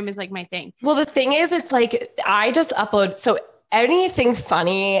 Instagram is like my thing. Well, the thing is, it's like I just upload. So anything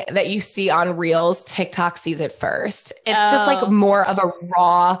funny that you see on Reels, TikTok sees it first. It's just like more of a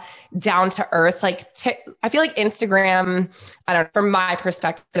raw, down to earth. Like I feel like Instagram, I don't know, from my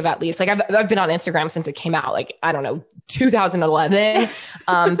perspective at least, like I've been on Instagram since it came out, like, I don't know, 2011,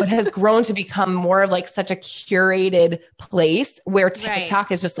 but has grown to become more of like such a curated place where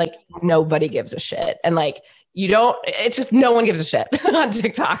TikTok is just like, nobody gives a shit. And like, it's just no one gives a shit on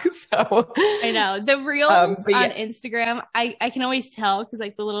TikTok. So I know the Reels on Instagram, I can always tell because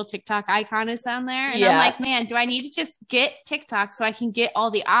like the little TikTok icon is down there. And I'm like, man, do I need to just get TikTok so I can get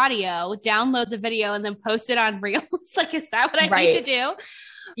all the audio, download the video and then post it on Reels? Like, is that what I need to do?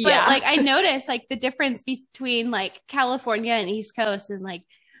 But like, I noticed like the difference between like California and East Coast and like,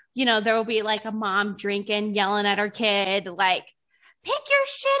 there will be like a mom drinking, yelling at her kid, like, pick your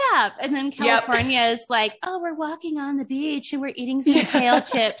shit up. And then California is like, oh, we're walking on the beach and we're eating some kale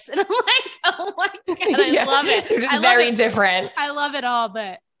chips. And I'm like, oh my God, I love it. They're just very different. I love it all,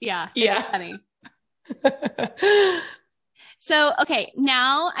 but it's funny. So, okay,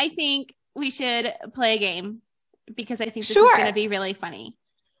 now I think we should play a game because I think this is going to be really funny.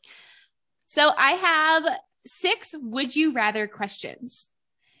 So I have 6 would you rather questions.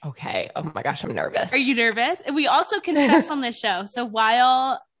 Okay. Oh my gosh, I'm nervous. Are you nervous? We also confess on this show. So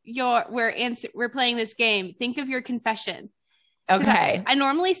while we're playing this game, think of your confession. Okay. I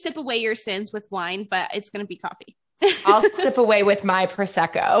normally sip away your sins with wine, but it's going to be coffee. I'll sip away with my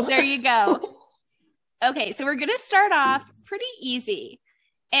Prosecco. There you go. Okay. So we're going to start off pretty easy.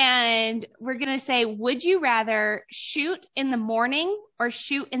 And we're going to say, would you rather shoot in the morning or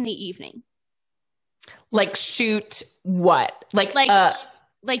shoot in the evening? Like shoot what?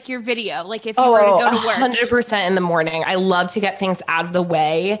 Like your video, like if you were to go to work. 100% in the morning. I love to get things out of the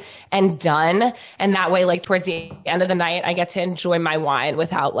way and done. And that way, like towards the end of the night, I get to enjoy my wine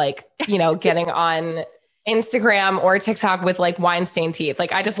without like, getting on Instagram or TikTok with like wine stained teeth.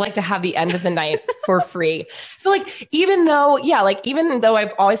 Like I just like to have the end of the night for free. So like, even though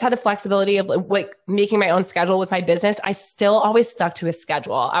I've always had the flexibility of like making my own schedule with my business, I still always stuck to a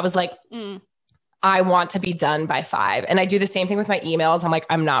schedule. I was like, I want to be done by 5. And I do the same thing with my emails. I'm like,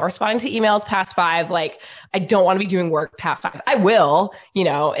 I'm not responding to emails past 5. Like, I don't want to be doing work past 5. I will,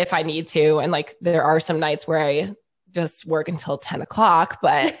 if I need to. And like, there are some nights where I just work until 10 o'clock,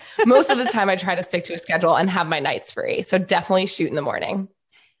 but most of the time I try to stick to a schedule and have my nights free. So definitely shoot in the morning.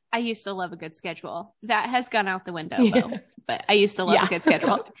 I used to love a good schedule. That has gone out the window though, but I used to love a good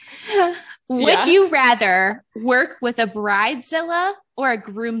schedule. Would you rather work with a bridezilla or a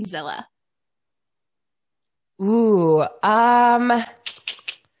groomzilla? Ooh, probably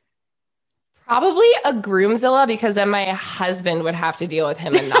a groomzilla because then my husband would have to deal with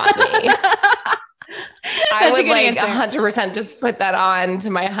him and not me. I would like 100% just put that on to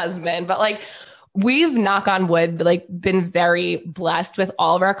my husband. But like, we've, knock on wood, like been very blessed with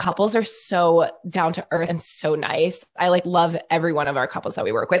all of our couples are so down to earth and so nice. I like love every one of our couples that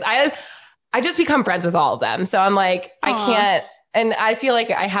we work with. I just become friends with all of them. So I'm like, I can't, and I feel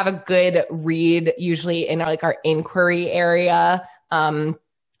like I have a good read usually in like our inquiry area,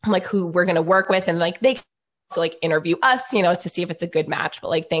 like who we're going to work with, and like they can also like interview us, you know, to see if it's a good match. But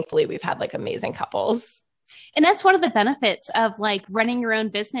like, thankfully we've had like amazing couples. And that's one of the benefits of like running your own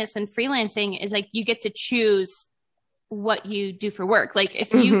business and freelancing is like you get to choose what you do for work. Like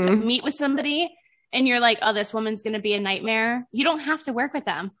if you meet with somebody and you're like, oh, this woman's going to be a nightmare, you don't have to work with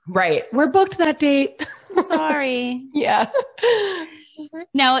them. Right. We're booked that date. Sorry. Yeah.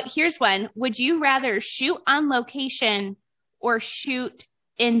 Now, here's one. Would you rather shoot on location or shoot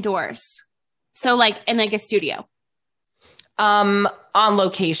indoors? So like in like a studio. On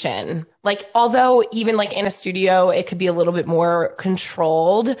location. Like, although even like in a studio, it could be a little bit more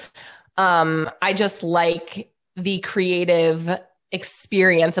controlled. I just like the creative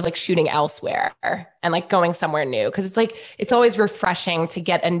experience of like shooting elsewhere and like going somewhere new. Cause it's like, it's always refreshing to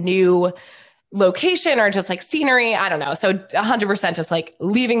get a new location or just like scenery. I don't know. So 100% just like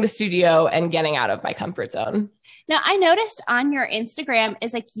leaving the studio and getting out of my comfort zone. Now I noticed on your Instagram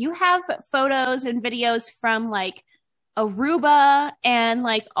is like you have photos and videos from like Aruba and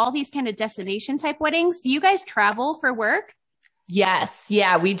like all these kind of destination type weddings. Do you guys travel for work? Yes.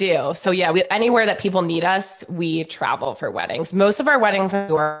 Yeah, we do. So yeah, anywhere that people need us, we travel for weddings. Most of our weddings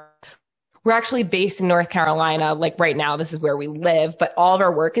we're actually based in North Carolina. Like right now, this is where we live, but all of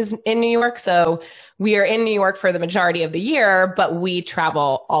our work is in New York. So we are in New York for the majority of the year, but we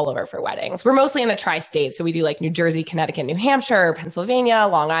travel all over for weddings. We're mostly in the tri-state. So we do like New Jersey, Connecticut, New Hampshire, Pennsylvania,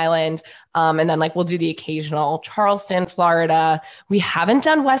 Long Island. And then like we'll do the occasional Charleston, Florida. We haven't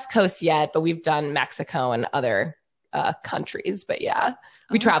done West Coast yet, but we've done Mexico and other countries. But yeah,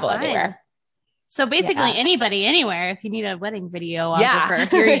 we travel everywhere. So basically anybody, anywhere, if you need a wedding videographer,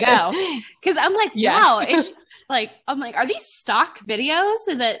 here you go. Cause I'm like, wow, it's like, I'm like, are these stock videos?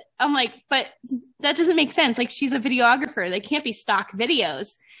 And that I'm like, but that doesn't make sense. Like she's a videographer. They can't be stock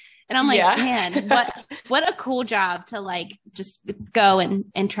videos. And I'm like, man, what a cool job to like, just go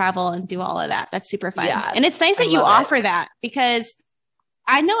and travel and do all of that. That's super fun. Yeah, and it's nice that you offer that because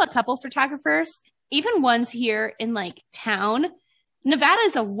I know a couple photographers, even ones here in like town. Nevada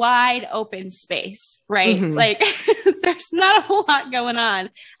is a wide open space, right? Mm-hmm. Like there's not a whole lot going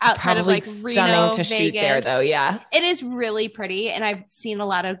on outside of like Reno, to Vegas. Shoot there though. Yeah. It is really pretty. And I've seen a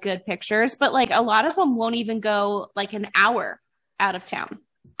lot of good pictures, but like a lot of them won't even go like an hour out of town.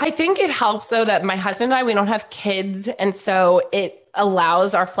 I think it helps though that my husband and I, we don't have kids. And so it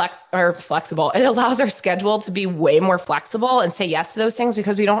allows our flexible. It allows our schedule to be way more flexible and say yes to those things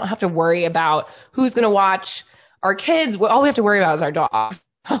because we don't have to worry about who's going to watch our kids. All we have to worry about is our dogs.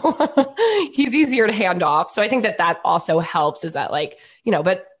 He's easier to hand off. So I think that also helps is that like, you know,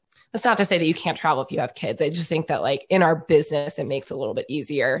 but that's not to say that you can't travel if you have kids. I just think that like in our business, it makes it a little bit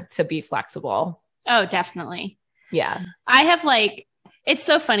easier to be flexible. Oh, definitely. Yeah. I have like, it's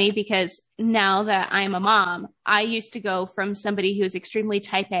so funny because now that I'm a mom, I used to go from somebody who was extremely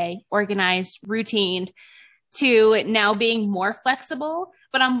type A, organized, routine, to now being more flexible,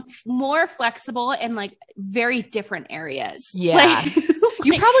 but I'm more flexible in like very different areas. Yeah. Like,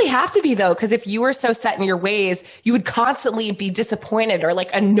 you probably have to be though, because if you were so set in your ways, you would constantly be disappointed or like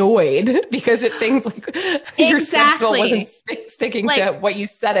annoyed because things like your schedule wasn't sticking like, to what you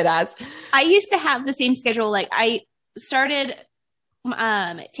set it as. I used to have the same schedule. Like I started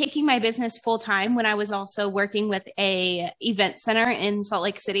taking my business full time when I was also working with a event center in Salt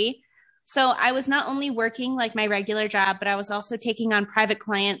Lake City. So I was not only working like my regular job, but I was also taking on private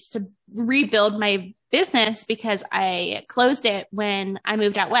clients to rebuild my business because I closed it when I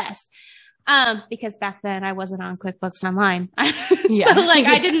moved out west. Because back then I wasn't on QuickBooks Online. So like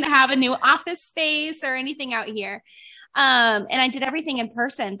I didn't have a new office space or anything out here. And I did everything in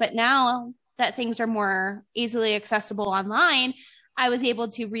person, but now that things are more easily accessible online, I was able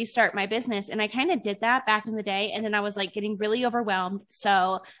to restart my business. And I kind of did that back in the day. And then I was like getting really overwhelmed.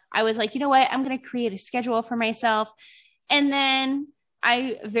 So I was like, you know what? I'm going to create a schedule for myself. And then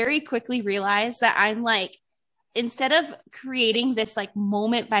I very quickly realized that I'm like, instead of creating this like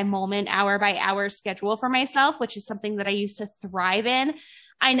moment by moment, hour by hour schedule for myself, which is something that I used to thrive in,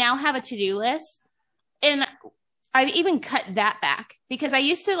 I now have a to-do list. And I've even cut that back because I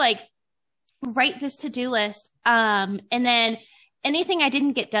used to like write this to-do list. And then anything I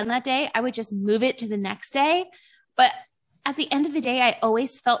didn't get done that day, I would just move it to the next day. But at the end of the day, I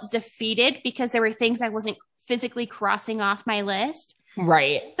always felt defeated because there were things I wasn't physically crossing off my list.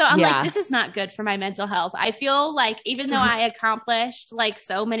 Right. So I'm like, this is not good for my mental health. I feel like even though I accomplished like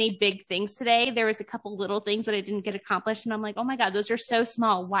so many big things today, there was a couple little things that I didn't get accomplished. And I'm like, oh my God, those are so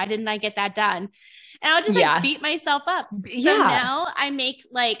small. Why didn't I get that done? And I'll just like beat myself up. So now I make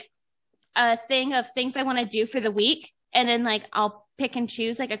like a thing of things I want to do for the week. And then like, I'll pick and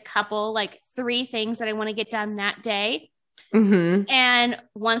choose like a couple, like 3 things that I want to get done that day. Mm-hmm. And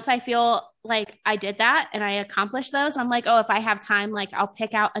once I feel like I did that and I accomplished those, I'm like, oh, if I have time, like I'll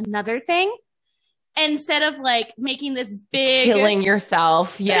pick out another thing instead of like making this big killing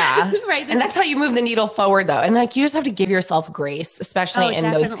yourself. Yeah. Right. And that's how you move the needle forward though. And like, you just have to give yourself grace, especially in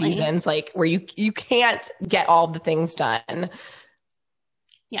those seasons, like where you can't get all the things done.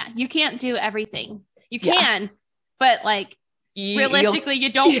 Yeah. You can't do everything. You can, but like realistically,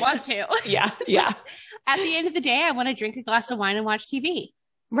 you don't want to. Yeah. Yeah. At the end of the day, I want to drink a glass of wine and watch TV.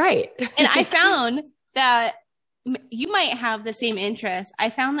 Right. And I found that you might have the same interest.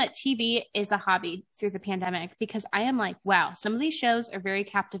 I found that TV is a hobby through the pandemic because I am like, wow, some of these shows are very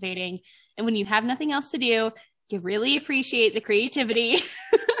captivating. And when you have nothing else to do, you really appreciate the creativity.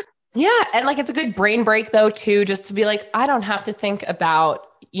 Yeah. And like, it's a good brain break though, too, just to be like, I don't have to think about,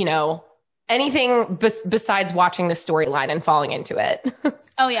 anything besides watching the storyline and falling into it.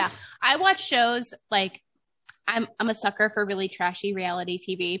 Oh yeah. I watch shows like I'm a sucker for really trashy reality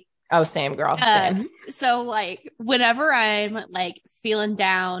TV. Oh, same girl. Same. So like whenever I'm like feeling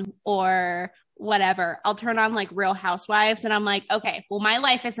down or whatever, I'll turn on like Real Housewives and I'm like, okay, well, my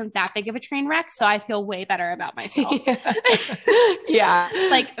life isn't that big of a train wreck. So I feel way better about myself. Yeah.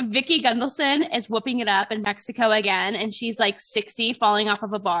 Like Vicky Gunvalson is whooping it up in Mexico again. And she's like 60 falling off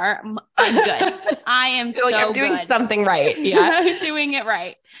of a bar. I'm good. I am so I'm doing good. Something right. Yeah. I'm doing it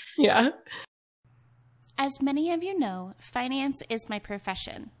right. Yeah. As many of you know, finance is my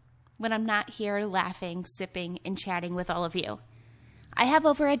profession. When I'm not here laughing, sipping, and chatting with all of you. I have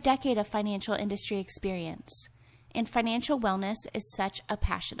over a decade of financial industry experience, and financial wellness is such a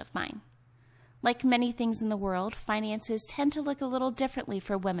passion of mine. Like many things in the world, finances tend to look a little differently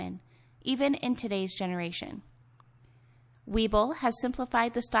for women, even in today's generation. Webull has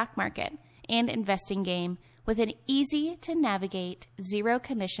simplified the stock market and investing game with an easy-to-navigate,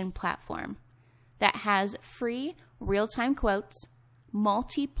 zero-commission platform that has free real-time quotes,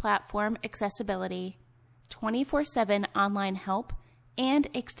 multi-platform accessibility, 24/7 online help, and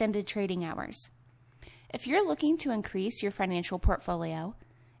extended trading hours. If you're looking to increase your financial portfolio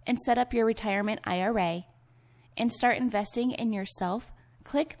and set up your retirement IRA and start investing in yourself,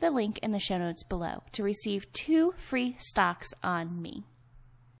 click the link in the show notes below to receive 2 free stocks on me.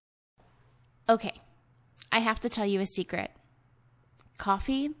 Okay, I have to tell you a secret.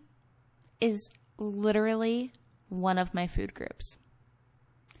 Coffee is literally one of my food groups.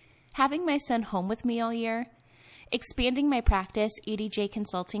 Having my son home with me all year, expanding my practice EDJ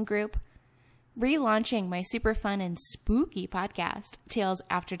Consulting Group, relaunching my super fun and spooky podcast, Tales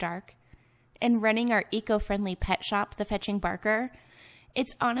After Dark, and running our eco-friendly pet shop, The Fetching Barker,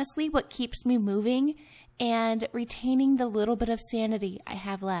 it's honestly what keeps me moving and retaining the little bit of sanity I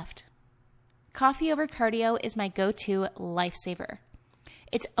have left. Coffee Over Cardio is my go-to lifesaver.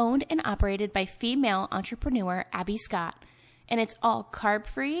 It's owned and operated by female entrepreneur Abby Scott, and it's all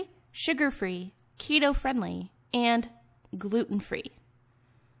carb-free, sugar-free, keto-friendly, and gluten-free.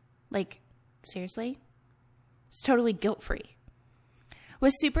 Like, seriously? It's totally guilt-free.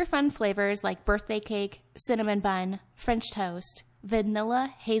 With super fun flavors like birthday cake, cinnamon bun, French toast,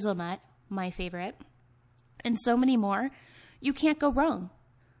 vanilla hazelnut, my favorite, and so many more, you can't go wrong.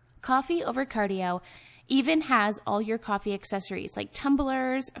 Coffee Over Cardio even has all your coffee accessories like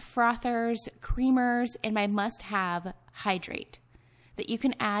tumblers, frothers, creamers, and my must-have Hydrate that you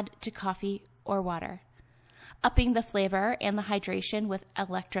can add to coffee or water, upping the flavor and the hydration with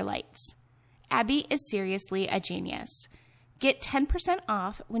electrolytes. Abby is seriously a genius. Get 10%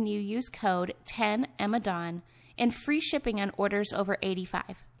 off when you use code 10EMMADAWN and free shipping on orders over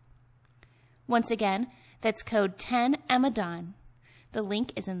 $85. Once again, that's code 10EMMADAWN. The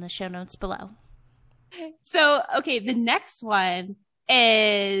link is in the show notes below. So, okay, the next one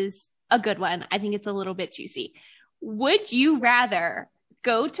is a good one. I think it's a little bit juicy. Would you rather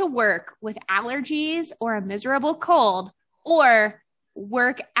go to work with allergies or a miserable cold, or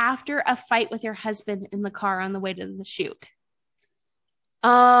work after a fight with your husband in the car on the way to the shoot?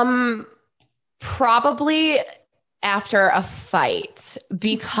 Probably after a fight,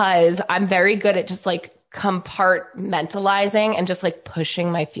 because I'm very good at just like compartmentalizing and just like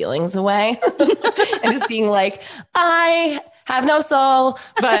pushing my feelings away and just being like, I have no soul.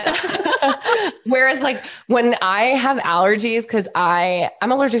 But whereas like when I have allergies, cause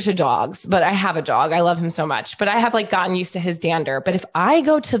I'm allergic to dogs, but I have a dog. I love him so much, but I have like gotten used to his dander. But if I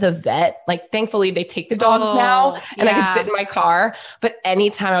go to the vet, like thankfully they take the dogs now and I can sit in my car. But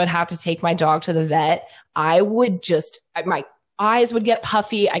anytime I would have to take my dog to the vet, I would my eyes would get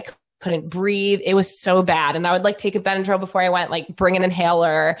puffy. I couldn't breathe. It was so bad. And I would like take a Benadryl before I went, like bring an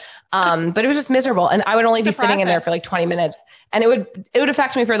inhaler. But it was just miserable. And I would only be sitting in there for like 20 minutes and it would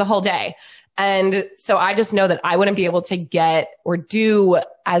affect me for the whole day. And so I just know that I wouldn't be able to get or do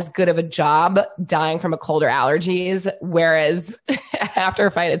as good of a job dying from a cold or allergies. Whereas after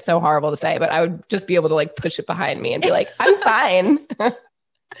a fight, it's so horrible to say, but I would just be able to like push it behind me and be like, I'm fine.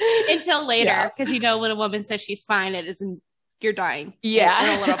 Until later. Cause you know, when a woman says she's fine, it isn't, you're dying. Yeah.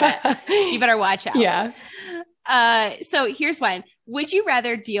 In a little bit. You better watch out. Yeah. So here's one. Would you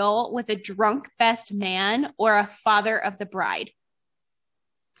rather deal with a drunk best man or a father of the bride?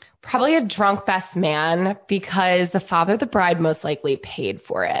 Probably a drunk best man, because the father of the bride most likely paid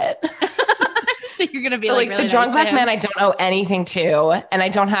for it. So you're going to be like really the drunk best man I don't owe anything to, and I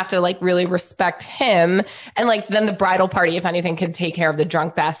don't have to like really respect him. And like then the bridal party, if anything, could take care of the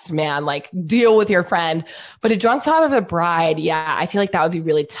drunk best man, like deal with your friend. But a drunk father of the bride, yeah, I feel like that would be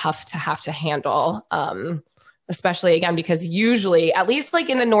really tough to have to handle. Especially again, because usually, at least like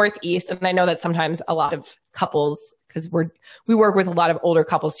in the Northeast, and I know that sometimes a lot of couples, because we work with a lot of older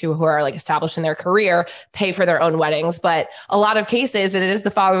couples too who are like established in their career, pay for their own weddings. But a lot of cases, it is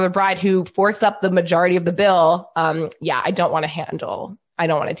the father of the bride who forks up the majority of the bill. Yeah, I don't want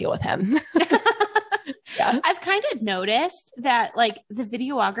to deal with him. Yeah. I've kind of noticed that like the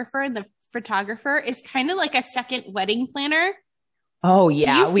videographer and the photographer is kind of like a second wedding planner. Oh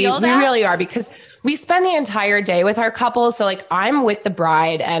yeah, we really are, because we spend the entire day with our couple. So like I'm with the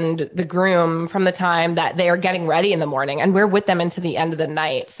bride and the groom from the time that they are getting ready in the morning, and we're with them into the end of the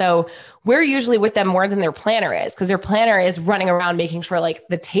night. So we're usually with them more than their planner is, because their planner is running around making sure like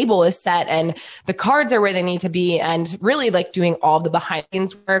the table is set and the cards are where they need to be and really like doing all the behind the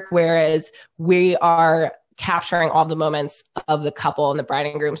scenes work. Whereas we are capturing all the moments of the couple and the bride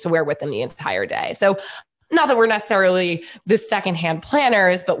and groom. So we're with them the entire day. So not that we're necessarily the secondhand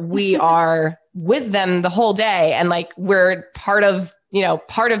planners, but we are with them the whole day, and like we're part of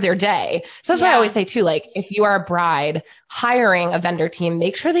their day. So that's why I always say too, like if you are a bride hiring a vendor team,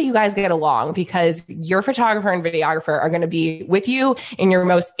 make sure that you guys get along, because your photographer and videographer are going to be with you in your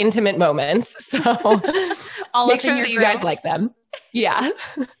most intimate moments. So make sure that you guys like them. Yeah.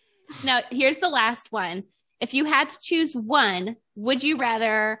 Now here's the last one. If you had to choose one, would you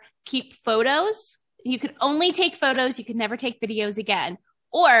rather keep photos? You could only take photos. You could never take videos again.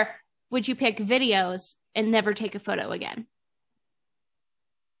 Or would you pick videos and never take a photo again?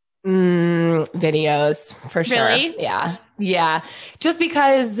 Videos for sure. Really? Yeah. Yeah. Just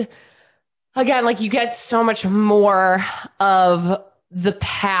because, again, like you get so much more of the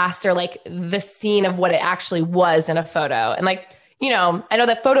past or like the scene of what it actually was in a photo. And like, I know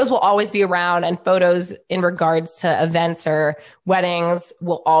that photos will always be around, and photos in regards to events or weddings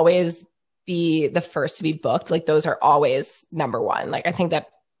will always be the first to be booked. Like those are always number one. Like I think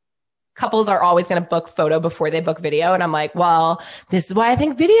that couples are always going to book photo before they book video. And I'm like, well, this is why I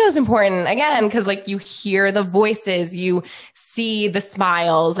think video is important again. Cause like you hear the voices, you see the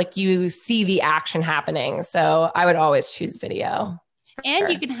smiles, like you see the action happening. So I would always choose video. And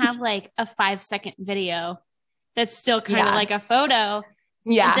you can have like a 5-second video that's still kind of like a photo.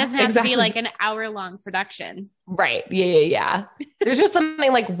 Yeah. It doesn't have to be like an hour-long production. Right. Yeah. There's just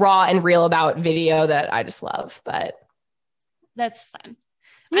something like raw and real about video that I just love, but that's fun.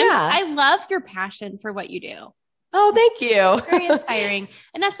 Yeah. I love your passion for what you do. Oh, thank you. Very inspiring.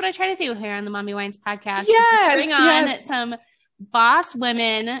 And that's what I try to do here on the Mommy Wines podcast. Yes, bring on some boss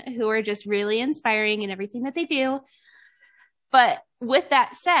women who are just really inspiring in everything that they do. But with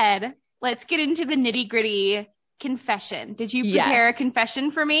that said, let's get into the nitty-gritty confession. Did you prepare a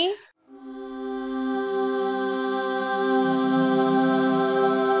confession for me?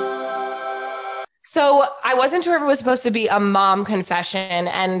 So I wasn't sure if it was supposed to be a mom confession,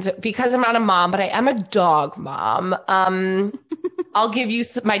 and because I'm not a mom, but I am a dog mom, I'll give you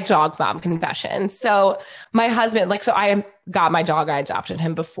my dog mom confession. So my husband, so I got my dog. I adopted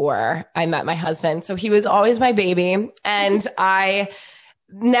him before I met my husband. So he was always my baby, and I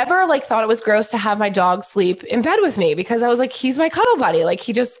never thought it was gross to have my dog sleep in bed with me, because I was like, he's my cuddle buddy. Like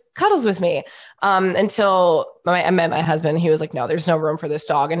he just cuddles with me. Until I met my husband, he was like, no, there's no room for this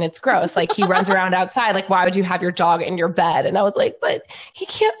dog. And it's gross. Like he runs around outside. Like, why would you have your dog in your bed? And I was like, but he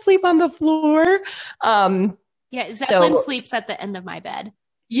can't sleep on the floor. Yeah. Zeppelin sleeps at the end of my bed.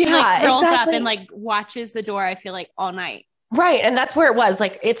 Yeah. He curls up and watches the door, I feel like, all night. Right. And that's where it was.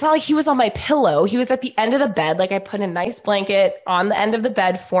 Like, it's not like he was on my pillow. He was at the end of the bed. Like, I put a nice blanket on the end of the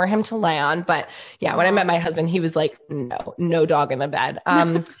bed for him to lay on. But yeah, when I met my husband, he was like, no dog in the bed.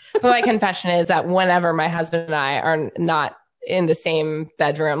 But my confession is that whenever my husband and I are not in the same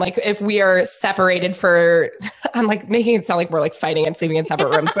bedroom, like if we are separated I'm like making it sound like we're like fighting and sleeping in separate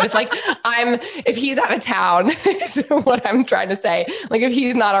rooms, but if he's out of town, is what I'm trying to say. Like if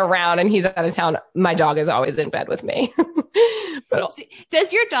he's not around and he's out of town, my dog is always in bed with me. But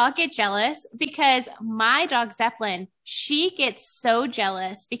does your dog get jealous? Because my dog Zeppelin, she gets so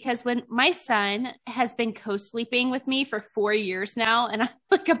jealous because when my son has been co-sleeping with me for 4 years now, and I'm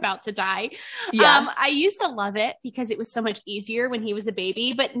like about to die. Yeah. I used to love it because it was so much easier when he was a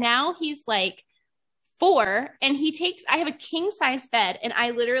baby, but now he's like 4 and I have a king size bed and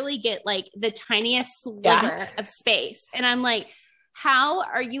I literally get like the tiniest sliver of space. And I'm like, how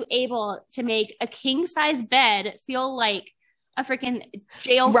are you able to make a king size bed feel like a freaking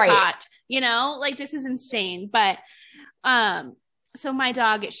jail cot? You know, like this is insane. But, so my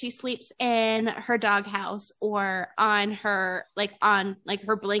dog, she sleeps in her doghouse or on her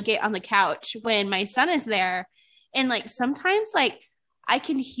blanket on the couch when my son is there. And like, sometimes like I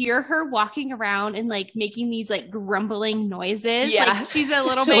can hear her walking around and like making these like grumbling noises. Yeah. Like she's a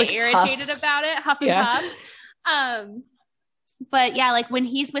little bit like irritated about it, huff and puff. But yeah, like when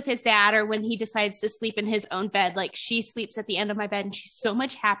he's with his dad or when he decides to sleep in his own bed, like she sleeps at the end of my bed and she's so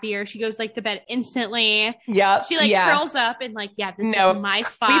much happier. She goes like to bed instantly. Yeah. She like curls up and like, this is my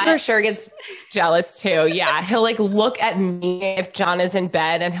spot. He for sure gets jealous too. Yeah. He'll like look at me if John is in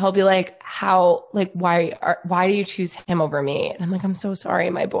bed and he'll be like, why do you choose him over me? And I'm like, I'm so sorry,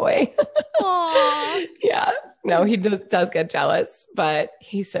 my boy. Aww. Yeah. No, he does get jealous, but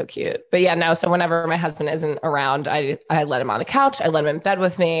he's so cute. But yeah, no. So whenever my husband isn't around, I let him on the couch. I let him in bed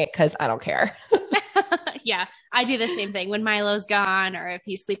with me because I don't care. Yeah, I do the same thing when Milo's gone or if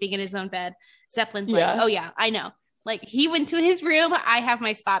he's sleeping in his own bed. Zeppelin's like, oh yeah, I know. Like he went to his room. I have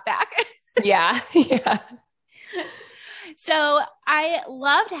my spot back. Yeah. Yeah. So I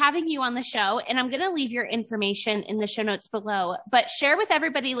loved having you on the show, and I'm going to leave your information in the show notes below, but share with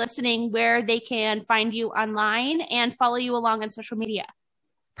everybody listening where they can find you online and follow you along on social media.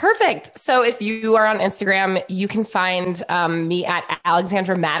 Perfect. So if you are on Instagram, you can find me at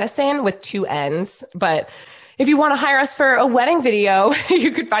Alexandra Madison with 2 N's. But if you want to hire us for a wedding video,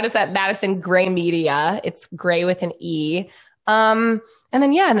 you could find us at Madison Gray Media. It's Gray with an E. And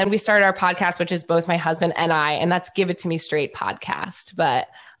then we started our podcast, which is both my husband and I, and that's Give It To Me Straight podcast. But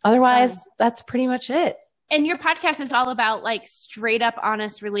otherwise, that's pretty much it. And your podcast is all about like straight up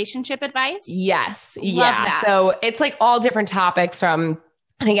honest relationship advice? Yes. Love that. So it's like all different topics from,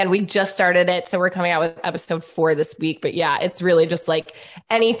 and again, we just started it. So we're coming out with episode 4 this week, but yeah, it's really just like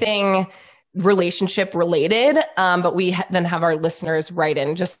anything relationship related. But we then have our listeners write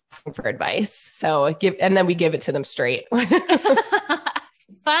in just for advice. So and then we give it to them straight.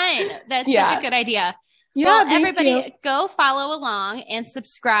 Fun. That's such a good idea. Yeah, well, everybody go follow along and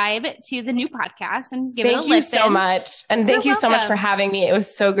subscribe to the new podcast and give it a listen. Thank you so much. And thank you so much for having me. It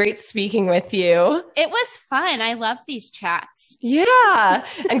was so great speaking with you. It was fun. I love these chats. Yeah.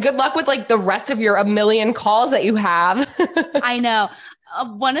 And good luck with like the rest of your 1 million calls that you have. I know.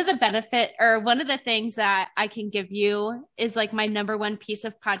 One of the things that I can give you is like my number one piece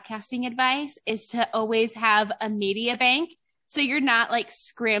of podcasting advice is to always have a media bank. So you're not like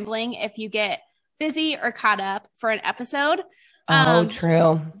scrambling if you get busy or caught up for an episode.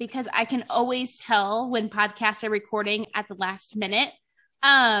 True. Because I can always tell when podcasts are recording at the last minute.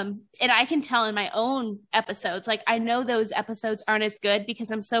 And I can tell in my own episodes, like I know those episodes aren't as good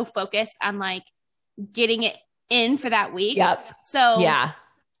because I'm so focused on like getting it in for that week. Yep. So yeah,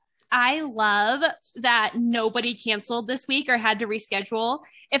 I love that nobody canceled this week or had to reschedule.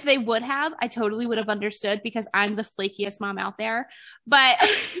 If they would have, I totally would have understood because I'm the flakiest mom out there. But,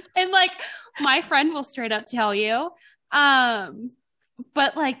 and like my friend will straight up tell you,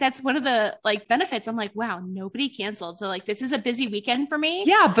 but like, that's one of the like benefits. I'm like, wow, nobody canceled. So like, this is a busy weekend for me.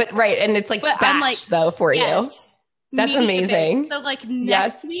 Yeah, but right. And it's like, batched, I'm like, though for you. That's amazing. So like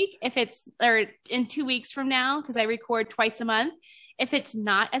next week, or in 2 weeks from now, because I record twice a month, if it's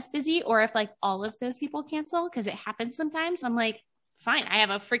not as busy or if like all of those people cancel, because it happens sometimes, I'm like, fine, I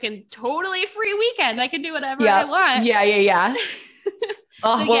have a freaking totally free weekend. I can do whatever I want. Yeah.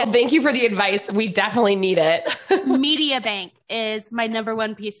 Thank you for the advice. We definitely need it. Media bank is my number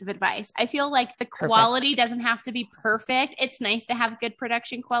one piece of advice. I feel like the quality doesn't have to be perfect. It's nice to have good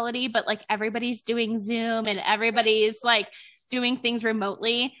production quality, but like everybody's doing Zoom and everybody's like doing things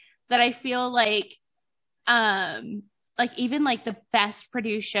remotely that I feel like, like even like the best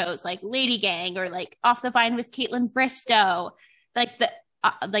produced shows like Lady Gang or like Off the Vine with Caitlin Bristow, like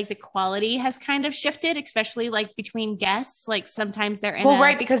the quality has kind of shifted, especially like between guests. Like sometimes they're in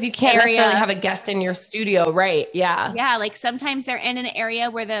right, because you can't necessarily have a guest in your studio, right? Yeah. Yeah, like sometimes they're in an area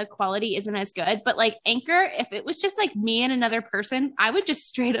where the quality isn't as good. But like Anchor, if it was just like me and another person, I would just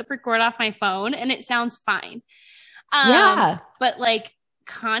straight up record off my phone and it sounds fine. But like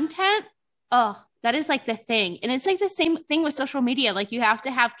content, that is like the thing. And it's like the same thing with social media. Like you have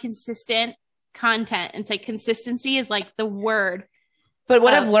to have consistent content. And it's like consistency is like the word. But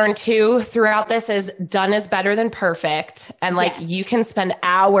what I've learned too throughout this is done is better than perfect. And like you can spend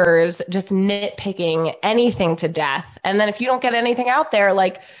hours just nitpicking anything to death. And then if you don't get anything out there,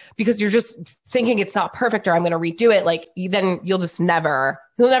 like because you're just thinking it's not perfect or I'm going to redo it, like you'll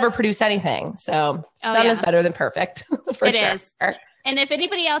never produce anything. So done is better than perfect. It is. And if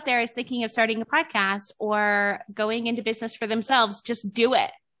anybody out there is thinking of starting a podcast or going into business for themselves, just do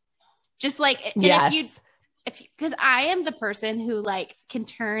it. Just like, because I am the person who like can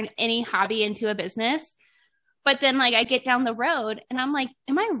turn any hobby into a business, but then like I get down the road and I'm like,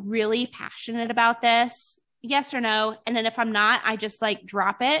 am I really passionate about this? Yes or no? And then if I'm not, I just like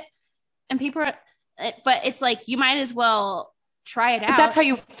drop it and but it's like, you might as well try it out. But that's how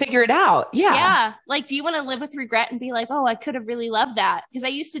you figure it out. Yeah. Yeah. Like, do you want to live with regret and be like, oh, I could have really loved that? Because I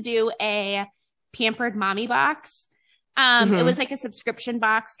used to do a Pampered Mommy box. It was like a subscription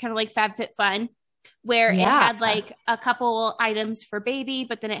box, kind of like FabFitFun, where it had like a couple items for baby,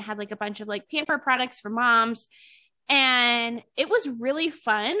 but then it had like a bunch of like pamper products for moms. And it was really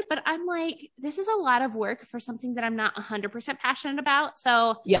fun, but I'm like, this is a lot of work for something that I'm not 100% passionate about.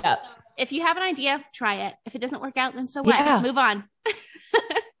 So if you have an idea, try it. If it doesn't work out, then so what? Yeah. Move on.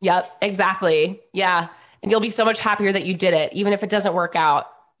 Yep, exactly. Yeah. And you'll be so much happier that you did it. Even if it doesn't work out,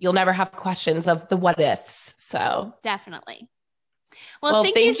 you'll never have questions of the what ifs. So definitely. Well,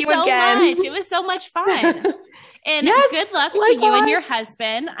 thank you so much. It was so much fun. And good luck to you and your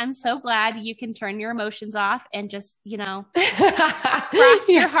husband. I'm so glad you can turn your emotions off and just, cross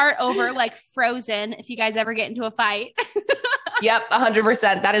your heart over like Frozen if you guys ever get into a fight. Yep, 100%.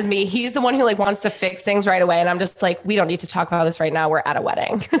 That is me. He's the one who like wants to fix things right away. And I'm just like, we don't need to talk about this right now. We're at a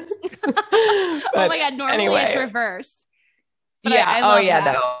wedding. Oh my God. Normally it's reversed. But yeah. I love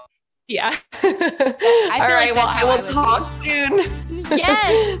that. No. Yeah. All right. Well, I will talk soon.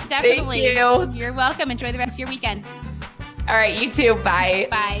 Yes, definitely. Thank you. You're welcome. Enjoy the rest of your weekend. All right. You too. Bye.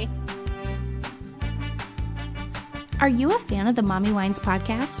 Bye. Are you a fan of the Mommy Wines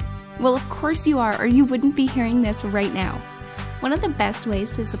podcast? Well, of course you are, or you wouldn't be hearing this right now. One of the best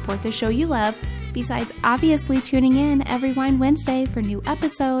ways to support the show you love, besides obviously tuning in every Wine Wednesday for new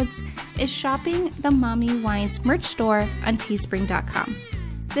episodes, is shopping the Mommy Wines merch store on teespring.com.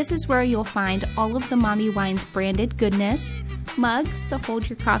 This is where you'll find all of the Mommy Wines branded goodness, mugs to hold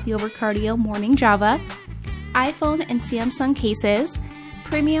your coffee over cardio morning Java, iPhone and Samsung cases,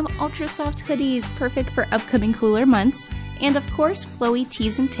 premium ultra soft hoodies perfect for upcoming cooler months, and of course flowy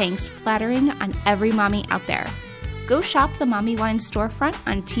tees and tanks flattering on every mommy out there. Go shop the Mommy Wines storefront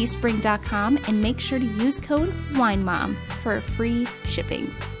on teespring.com and make sure to use code WINEMOM for free shipping.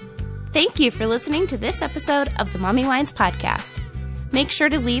 Thank you for listening to this episode of the Mommy Wines podcast. Make sure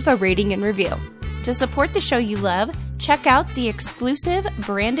to leave a rating and review. To support the show you love, check out the exclusive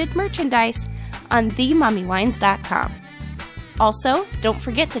branded merchandise on themommywines.com. Also, don't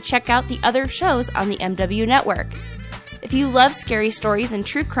forget to check out the other shows on the MW Network. If you love scary stories and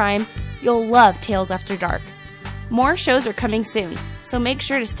true crime, you'll love Tales After Dark. More shows are coming soon, so make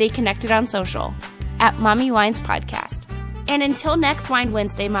sure to stay connected on social at Mommy Wines Podcast. And until next Wine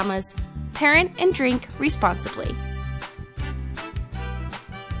Wednesday, mamas, parent and drink responsibly.